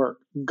where it can work.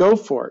 Go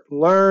for it.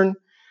 Learn,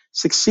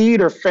 succeed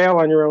or fail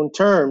on your own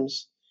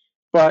terms.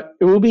 But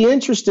it will be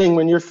interesting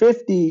when you're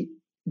 50,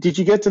 did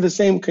you get to the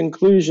same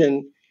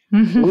conclusion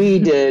we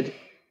did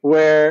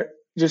where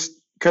just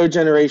code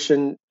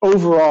generation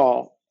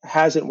overall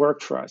hasn't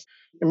worked for us?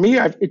 And me,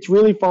 it's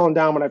really fallen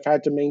down when I've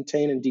had to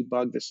maintain and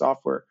debug the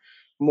software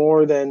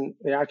more than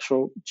the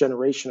actual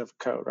generation of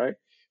code, right?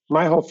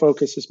 My whole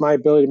focus is my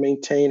ability to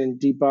maintain and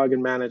debug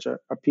and manage a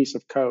piece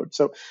of code.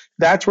 So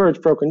that's where it's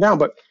broken down.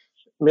 But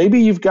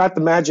maybe you've got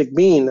the magic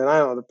bean that I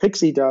don't know, the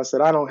pixie dust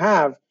that I don't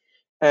have,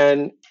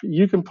 and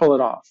you can pull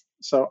it off.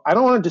 So I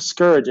don't want to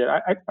discourage it.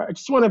 I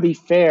just want to be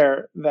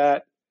fair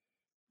that,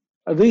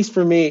 at least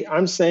for me,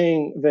 I'm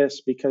saying this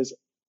because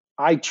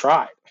I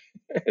tried.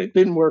 It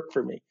didn't work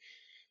for me,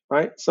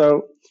 right?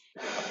 So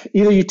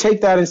either you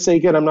take that and say,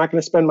 good, I'm not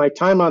going to spend my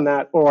time on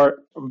that, or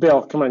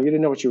Bill, come on, you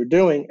didn't know what you were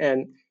doing,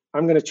 and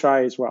I'm going to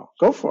try as well.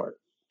 Go for it.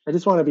 I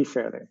just want to be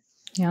fair there.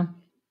 Yeah.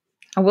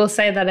 I will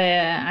say that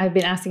I've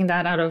been asking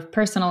that out of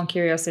personal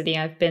curiosity.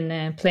 I've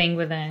been playing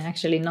with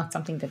actually not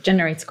something that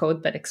generates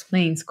code, but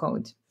explains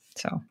code.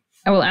 So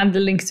I will add the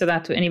links to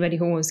that to anybody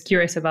who was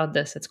curious about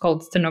this. It's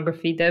called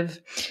Stenography Dev.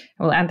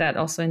 I will add that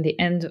also in the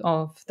end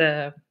of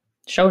the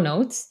show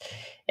notes.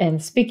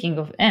 And speaking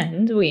of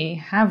end, we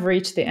have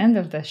reached the end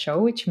of the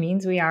show, which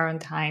means we are on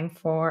time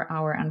for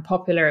our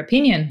unpopular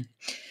opinion.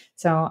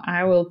 So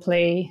I will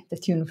play the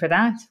tune for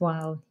that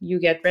while you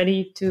get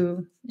ready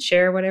to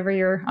share whatever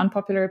your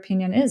unpopular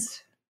opinion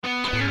is.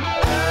 Unpopular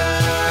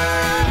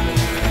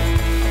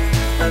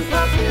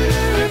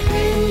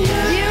opinion.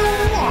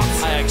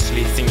 I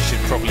actually think you should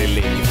probably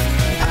leave.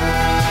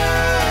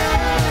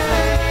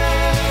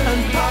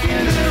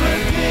 Unpopular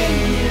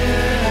opinion.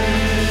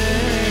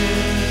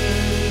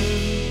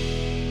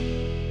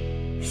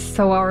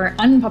 So our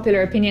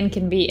unpopular opinion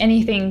can be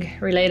anything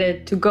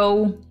related to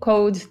Go,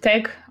 code,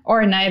 tech,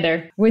 or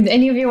neither. Would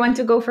any of you want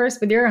to go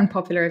first with your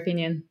unpopular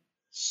opinion?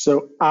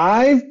 So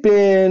I've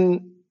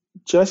been,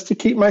 just to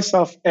keep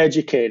myself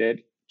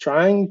educated,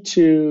 trying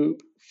to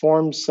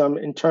form some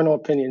internal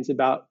opinions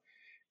about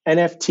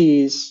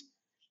NFTs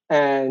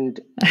and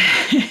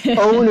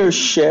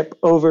ownership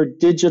over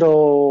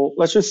digital,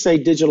 let's just say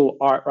digital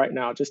art right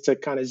now, just to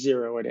kind of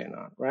zero it in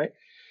on, right?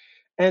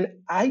 And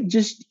I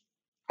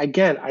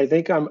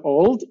think I'm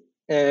old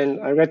and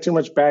I've got too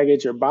much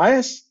baggage or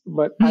bias,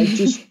 but I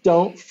just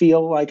don't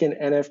feel like an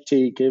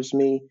NFT gives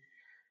me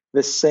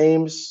the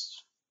same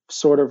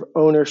sort of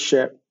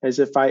ownership as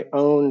if I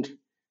owned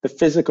the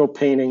physical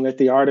painting that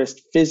the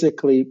artist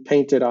physically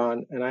painted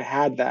on, and I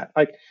had that.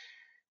 Like,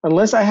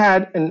 unless I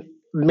had, and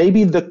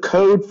maybe the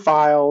code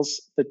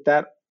files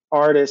that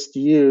artist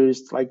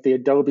used, like the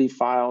Adobe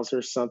files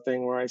or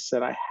something, where I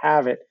said I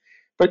have it,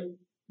 but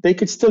they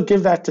could still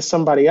give that to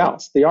somebody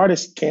else. The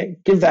artist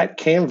can't give that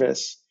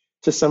canvas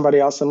to somebody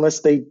else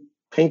unless they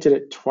painted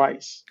it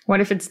twice.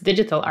 What if it's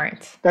digital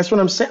art? That's what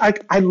I'm saying.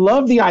 I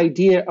love the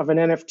idea of an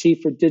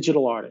NFT for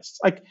digital artists.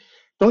 Like,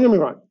 don't get me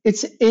wrong,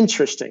 it's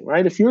interesting,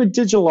 right? If you're a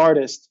digital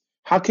artist,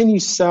 How can you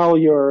sell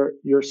your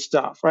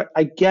stuff, right?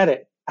 I get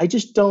it. I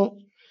just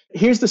don't.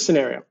 Here's the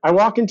scenario. I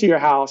walk into your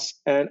house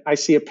and I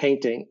see a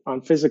painting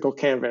on physical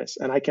canvas,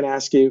 and I can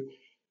ask you,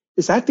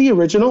 is that the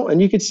original?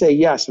 And you could say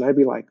yes. And I'd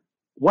be like,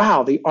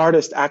 wow, the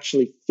artist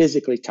actually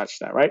physically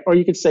touched that, right? Or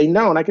you could say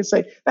no. And I could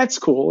say, that's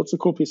cool. It's a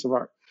cool piece of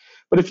art.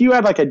 But if you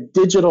had like a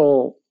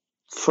digital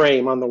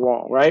frame on the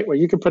wall, right, where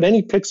you could put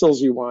any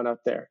pixels you want up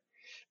there,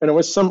 and it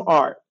was some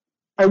art,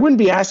 I wouldn't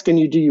be asking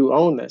you, do you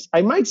own this?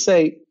 I might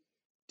say,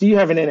 do you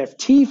have an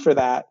NFT for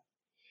that?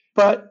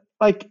 But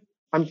like,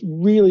 I'm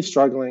really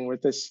struggling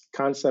with this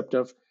concept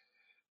of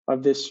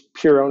this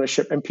pure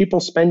ownership and people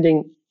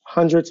spending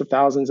hundreds of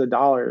thousands of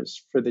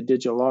dollars for the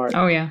digital art.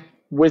 Oh, yeah.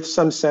 With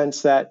some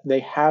sense that they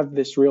have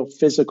this real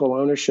physical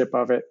ownership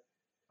of it.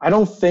 I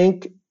don't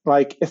think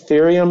like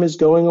Ethereum is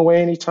going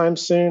away anytime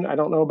soon. I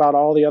don't know about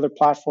all the other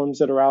platforms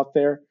that are out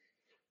there,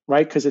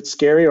 right? Because it's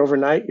scary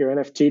overnight. Your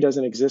NFT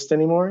doesn't exist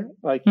anymore.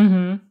 Like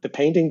the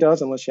painting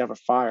does, unless you have a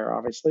fire,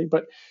 obviously.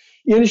 But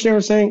you understand what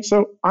I'm saying?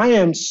 So I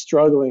am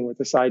struggling with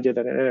this idea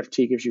that an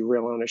NFT gives you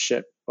real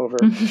ownership over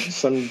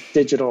some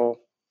digital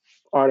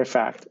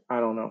artifact. I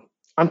don't know.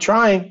 I'm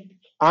trying,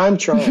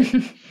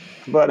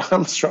 but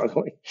I'm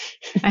struggling.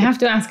 I have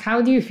to ask,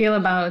 how do you feel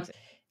about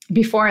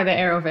before the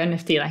era of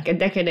NFT, like a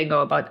decade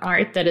ago, about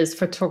art that is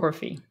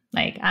photography?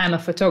 Like, I'm a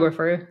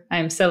photographer.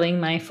 I'm selling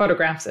my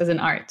photographs as an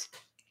art.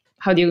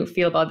 How do you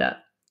feel about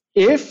that?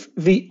 If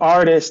the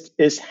artist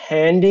is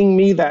handing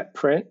me that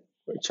print,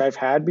 which I've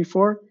had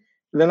before,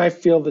 then I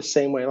feel the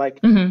same way. Like,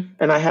 and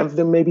I have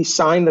them maybe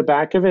sign the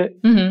back of it.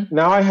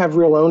 Now I have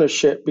real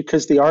ownership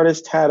because the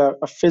artist had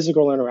a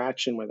physical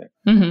interaction with it.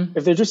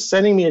 If they're just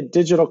sending me a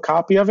digital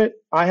copy of it,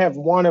 I have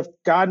one of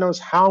God knows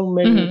how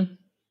many,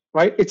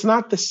 right? It's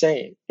not the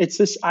same. It's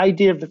this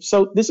idea of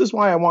so this is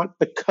why I want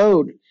the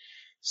code.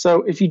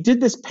 So if you did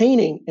this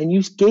painting and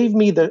you gave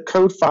me the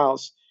code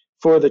files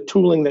for the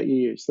tooling that you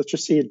use, let's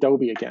just see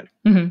Adobe again.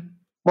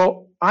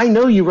 Well, I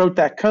know you wrote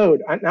that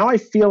code. Now I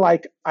feel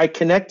like I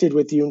connected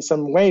with you in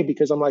some way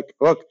because I'm like,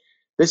 look,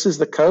 this is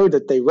the code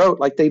that they wrote.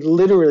 Like they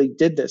literally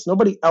did this.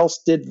 Nobody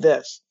else did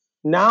this.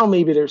 Now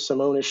maybe there's some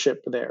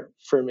ownership there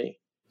for me.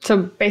 So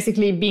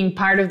basically being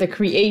part of the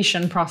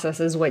creation process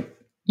is what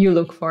you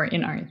look for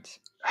in art.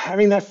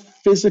 Having that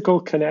physical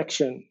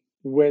connection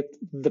with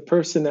the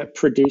person that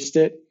produced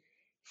it,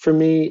 for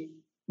me,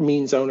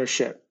 means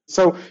ownership.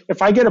 So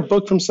if I get a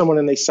book from someone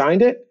and they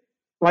signed it,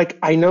 like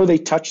I know they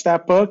touched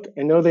that book.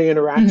 I know they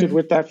interacted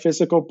with that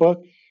physical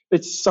book.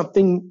 It's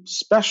something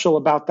special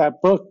about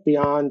that book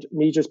beyond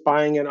me just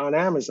buying it on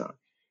Amazon.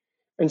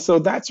 And so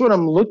that's what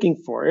I'm looking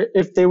for.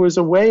 If there was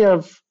a way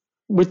of,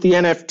 with the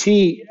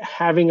NFT,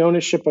 having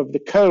ownership of the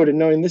code and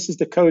knowing this is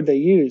the code they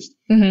used,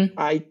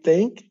 I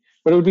think,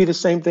 but it would be the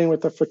same thing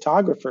with the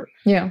photographer.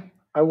 Yeah.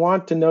 I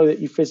want to know that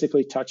you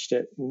physically touched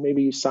it.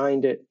 Maybe you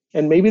signed it.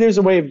 And maybe there's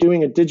a way of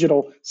doing a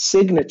digital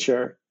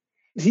signature.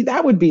 See,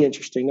 that would be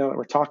interesting now that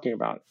we're talking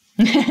about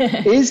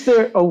it. Is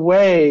there a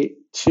way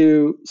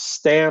to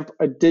stamp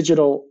a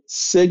digital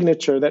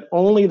signature that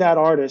only that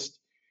artist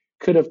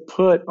could have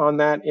put on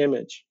that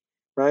image,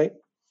 right?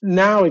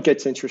 Now it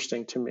gets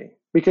interesting to me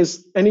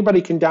because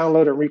anybody can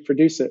download and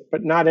reproduce it,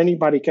 but not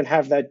anybody can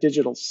have that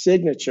digital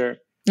signature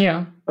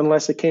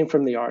unless it came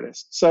from the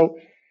artist. So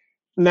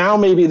now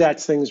maybe that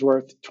thing's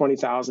worth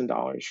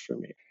 $20,000 for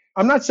me.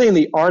 I'm not saying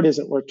the art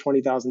isn't worth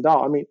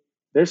 $20,000. I mean,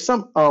 there's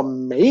some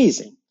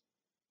amazing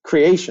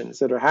creations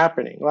that are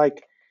happening.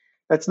 Like,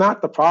 that's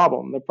not the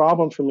problem. The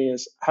problem for me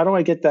is, how do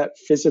I get that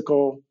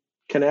physical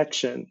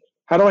connection?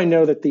 How do I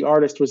know that the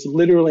artist was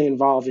literally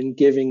involved in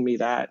giving me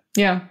that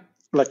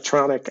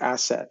electronic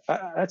asset?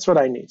 That's what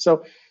I need.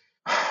 So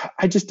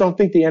I just don't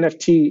think the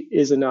NFT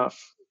is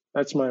enough.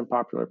 That's my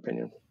unpopular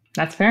opinion.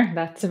 That's fair.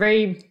 That's a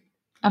very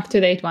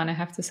up-to-date one, I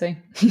have to say.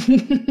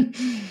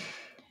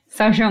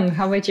 So, Sheong,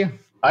 how about you?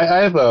 I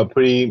have a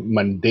pretty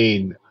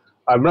mundane,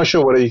 I'm not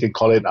sure whether you can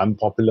call it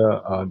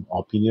unpopular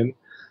opinion.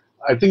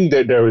 I think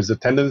that there is a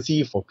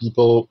tendency for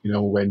people,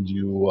 when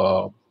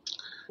you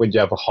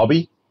have a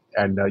hobby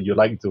and you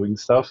like doing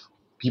stuff,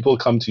 people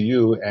come to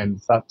you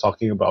and start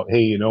talking about, hey,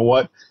 you know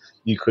what?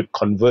 You could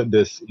convert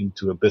this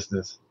into a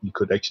business. You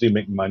could actually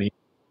make money.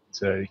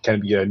 So it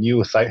can be a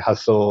new side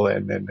hustle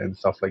and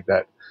stuff like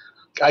that.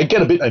 I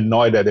get a bit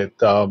annoyed at it.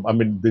 I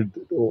mean,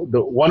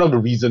 the one of the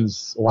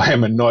reasons why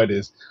I'm annoyed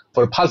is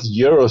for the past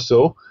year or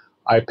so,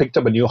 I picked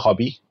up a new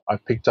hobby. I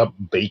picked up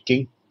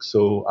baking.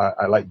 So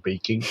I like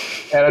baking.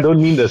 And I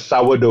don't mean the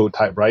sourdough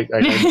type, right?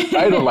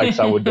 I don't like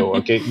sourdough,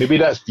 okay? Maybe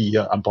that's the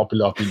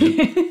unpopular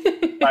opinion.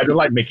 I don't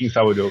like making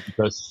sourdough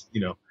because,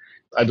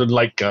 I don't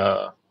like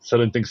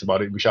certain things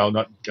about it, which I'll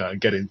not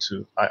get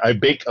into. I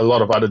bake a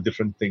lot of other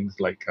different things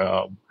like,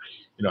 I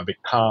bake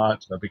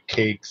tarts, I bake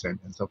cakes and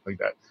stuff like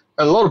that.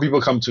 And a lot of people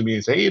come to me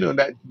and say, hey,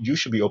 that you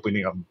should be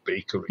opening up a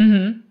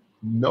bakery.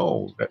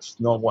 No, that's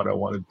not what I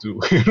want to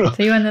do.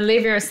 So you want to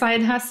live your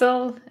side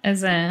hustle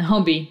as a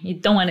hobby. You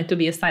don't want it to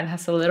be a side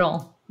hustle at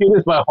all. It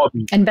is my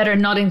hobby. And better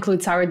not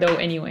include sourdough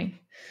anyway.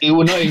 It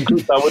will not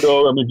include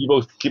sourdough. I mean,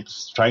 people keep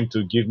trying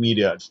to give me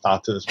their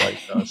starters, like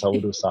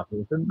sourdough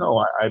starters. And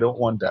no, I don't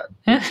want that.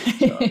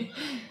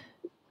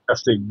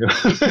 Disgusting.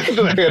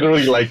 I don't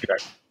really like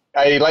that.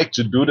 I like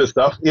to do the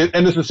stuff,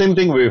 and it's the same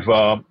thing with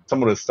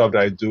some of the stuff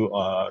that I do,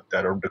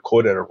 that are the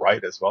code that I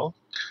write as well.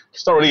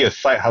 It's not really a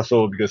side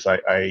hustle because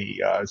I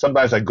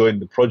sometimes I go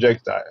into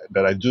projects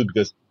that I do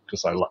because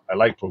I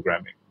like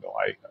programming.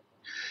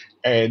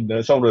 And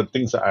some of the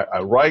things that I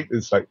write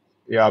is like,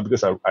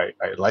 because I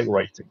like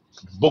writing.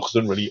 Books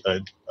don't really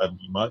earn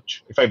me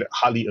much. In fact, they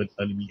hardly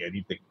earn me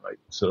anything, right?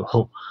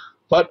 So,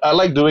 but I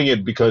like doing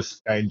it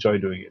because I enjoy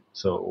doing it.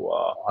 So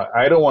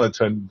I don't want to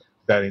turn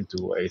that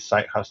into a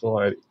side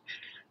hustle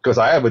because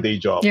I have a day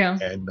job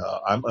and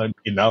I'm earning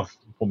enough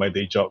for my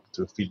day job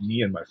to feed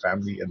me and my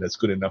family, and that's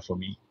good enough for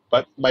me.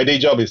 But my day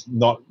job is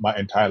not my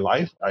entire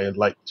life. I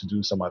like to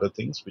do some other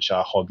things which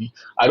are hobby.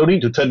 I don't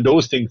need to turn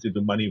those things into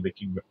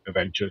money-making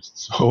ventures.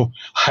 So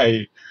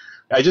I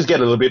just get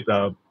a little bit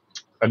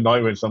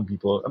annoyed when some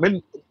people, I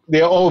mean,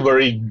 they're all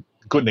very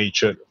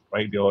good-natured,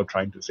 right? They're all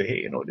trying to say,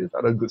 hey, there's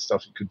other good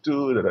stuff you could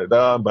do,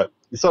 but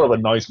it sort of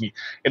annoys me.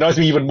 It annoys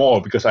me even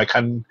more because I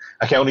can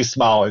only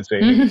smile and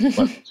say, hey,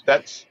 but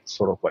that's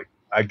sort of like,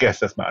 I guess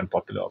that's my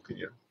unpopular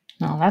opinion.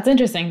 Oh, that's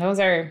interesting. Those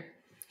are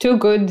two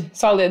good,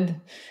 solid,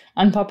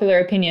 unpopular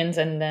opinions,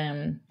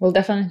 and we'll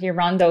definitely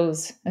run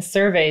those as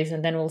surveys,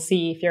 and then we'll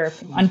see if your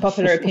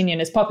unpopular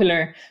opinion is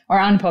popular or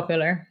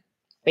unpopular.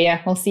 But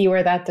yeah, we'll see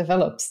where that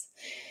develops.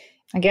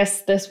 I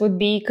guess this would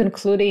be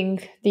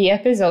concluding the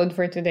episode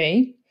for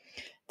today.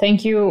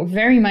 Thank you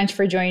very much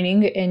for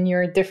joining in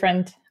your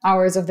different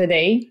hours of the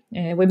day.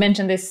 We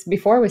mentioned this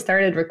before we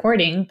started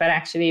recording, but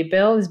actually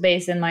Bill is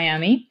based in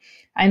Miami.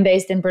 I'm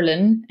based in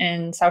Berlin,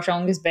 and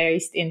Sheong is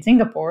based in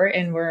Singapore,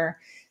 and we're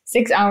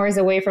 6 hours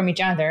away from each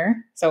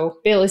other. So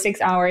Bill is 6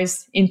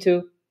 hours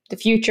into the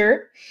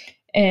future,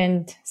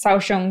 and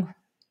Sheong,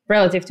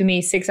 relative to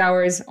me, 6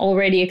 hours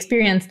already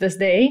experienced this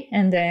day,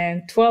 and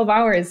then 12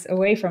 hours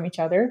away from each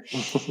other.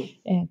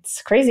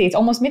 It's crazy. It's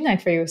almost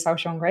midnight for you,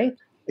 Sheong, right?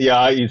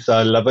 Yeah, it's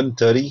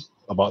 11:30,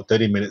 about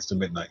 30 minutes to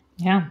midnight.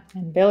 Yeah,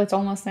 and Bill, it's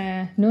almost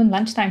noon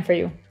lunchtime for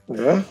you.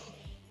 Yeah.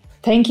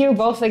 Thank you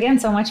both again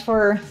so much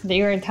for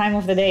your time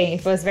of the day.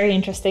 It was very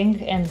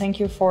interesting, and thank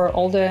you for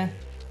all the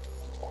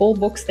cool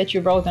books that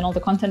you wrote and all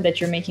the content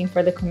that you're making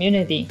for the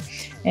community.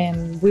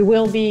 And we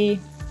will be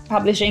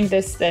publishing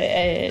this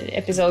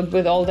episode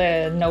with all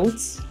the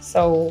notes,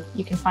 so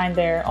you can find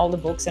there all the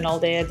books and all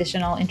the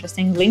additional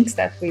interesting links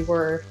that we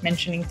were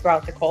mentioning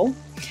throughout the call.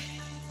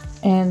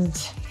 And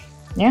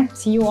yeah,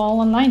 see you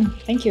all online.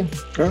 Thank you.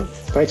 Yeah,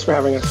 thanks for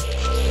having us.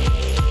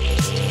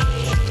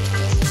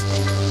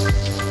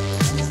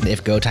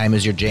 If GoTime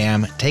is your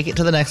jam, take it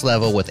to the next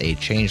level with a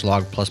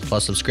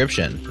Changelog++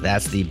 subscription.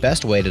 That's the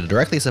best way to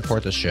directly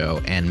support the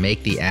show and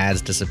make the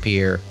ads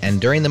disappear.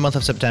 And during the month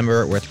of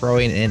September, we're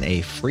throwing in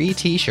a free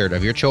t-shirt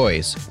of your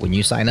choice when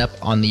you sign up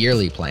on the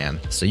yearly plan.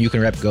 So you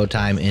can rep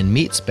GoTime in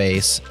meat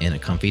space in a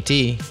comfy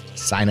tee.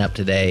 Sign up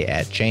today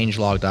at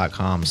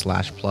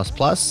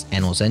changelog.com/++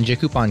 and we'll send you a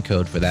coupon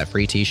code for that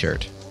free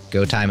t-shirt.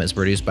 GoTime is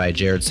produced by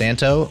Jared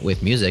Santo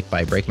with music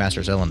by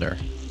Breakmaster Cylinder.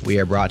 We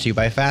are brought to you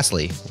by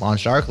Fastly,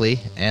 Launch Darkly,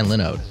 and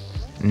Linode.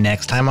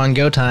 Next time on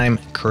GoTime,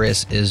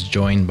 Chris is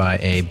joined by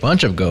a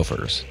bunch of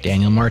gophers,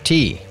 Daniel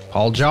Marti,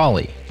 Paul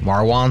Jolly,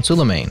 Marwan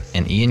Suleiman,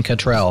 and Ian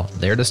Cottrell.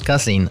 They're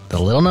discussing the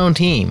little-known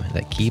team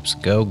that keeps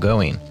Go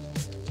going.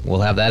 We'll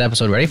have that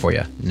episode ready for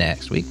you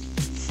next week.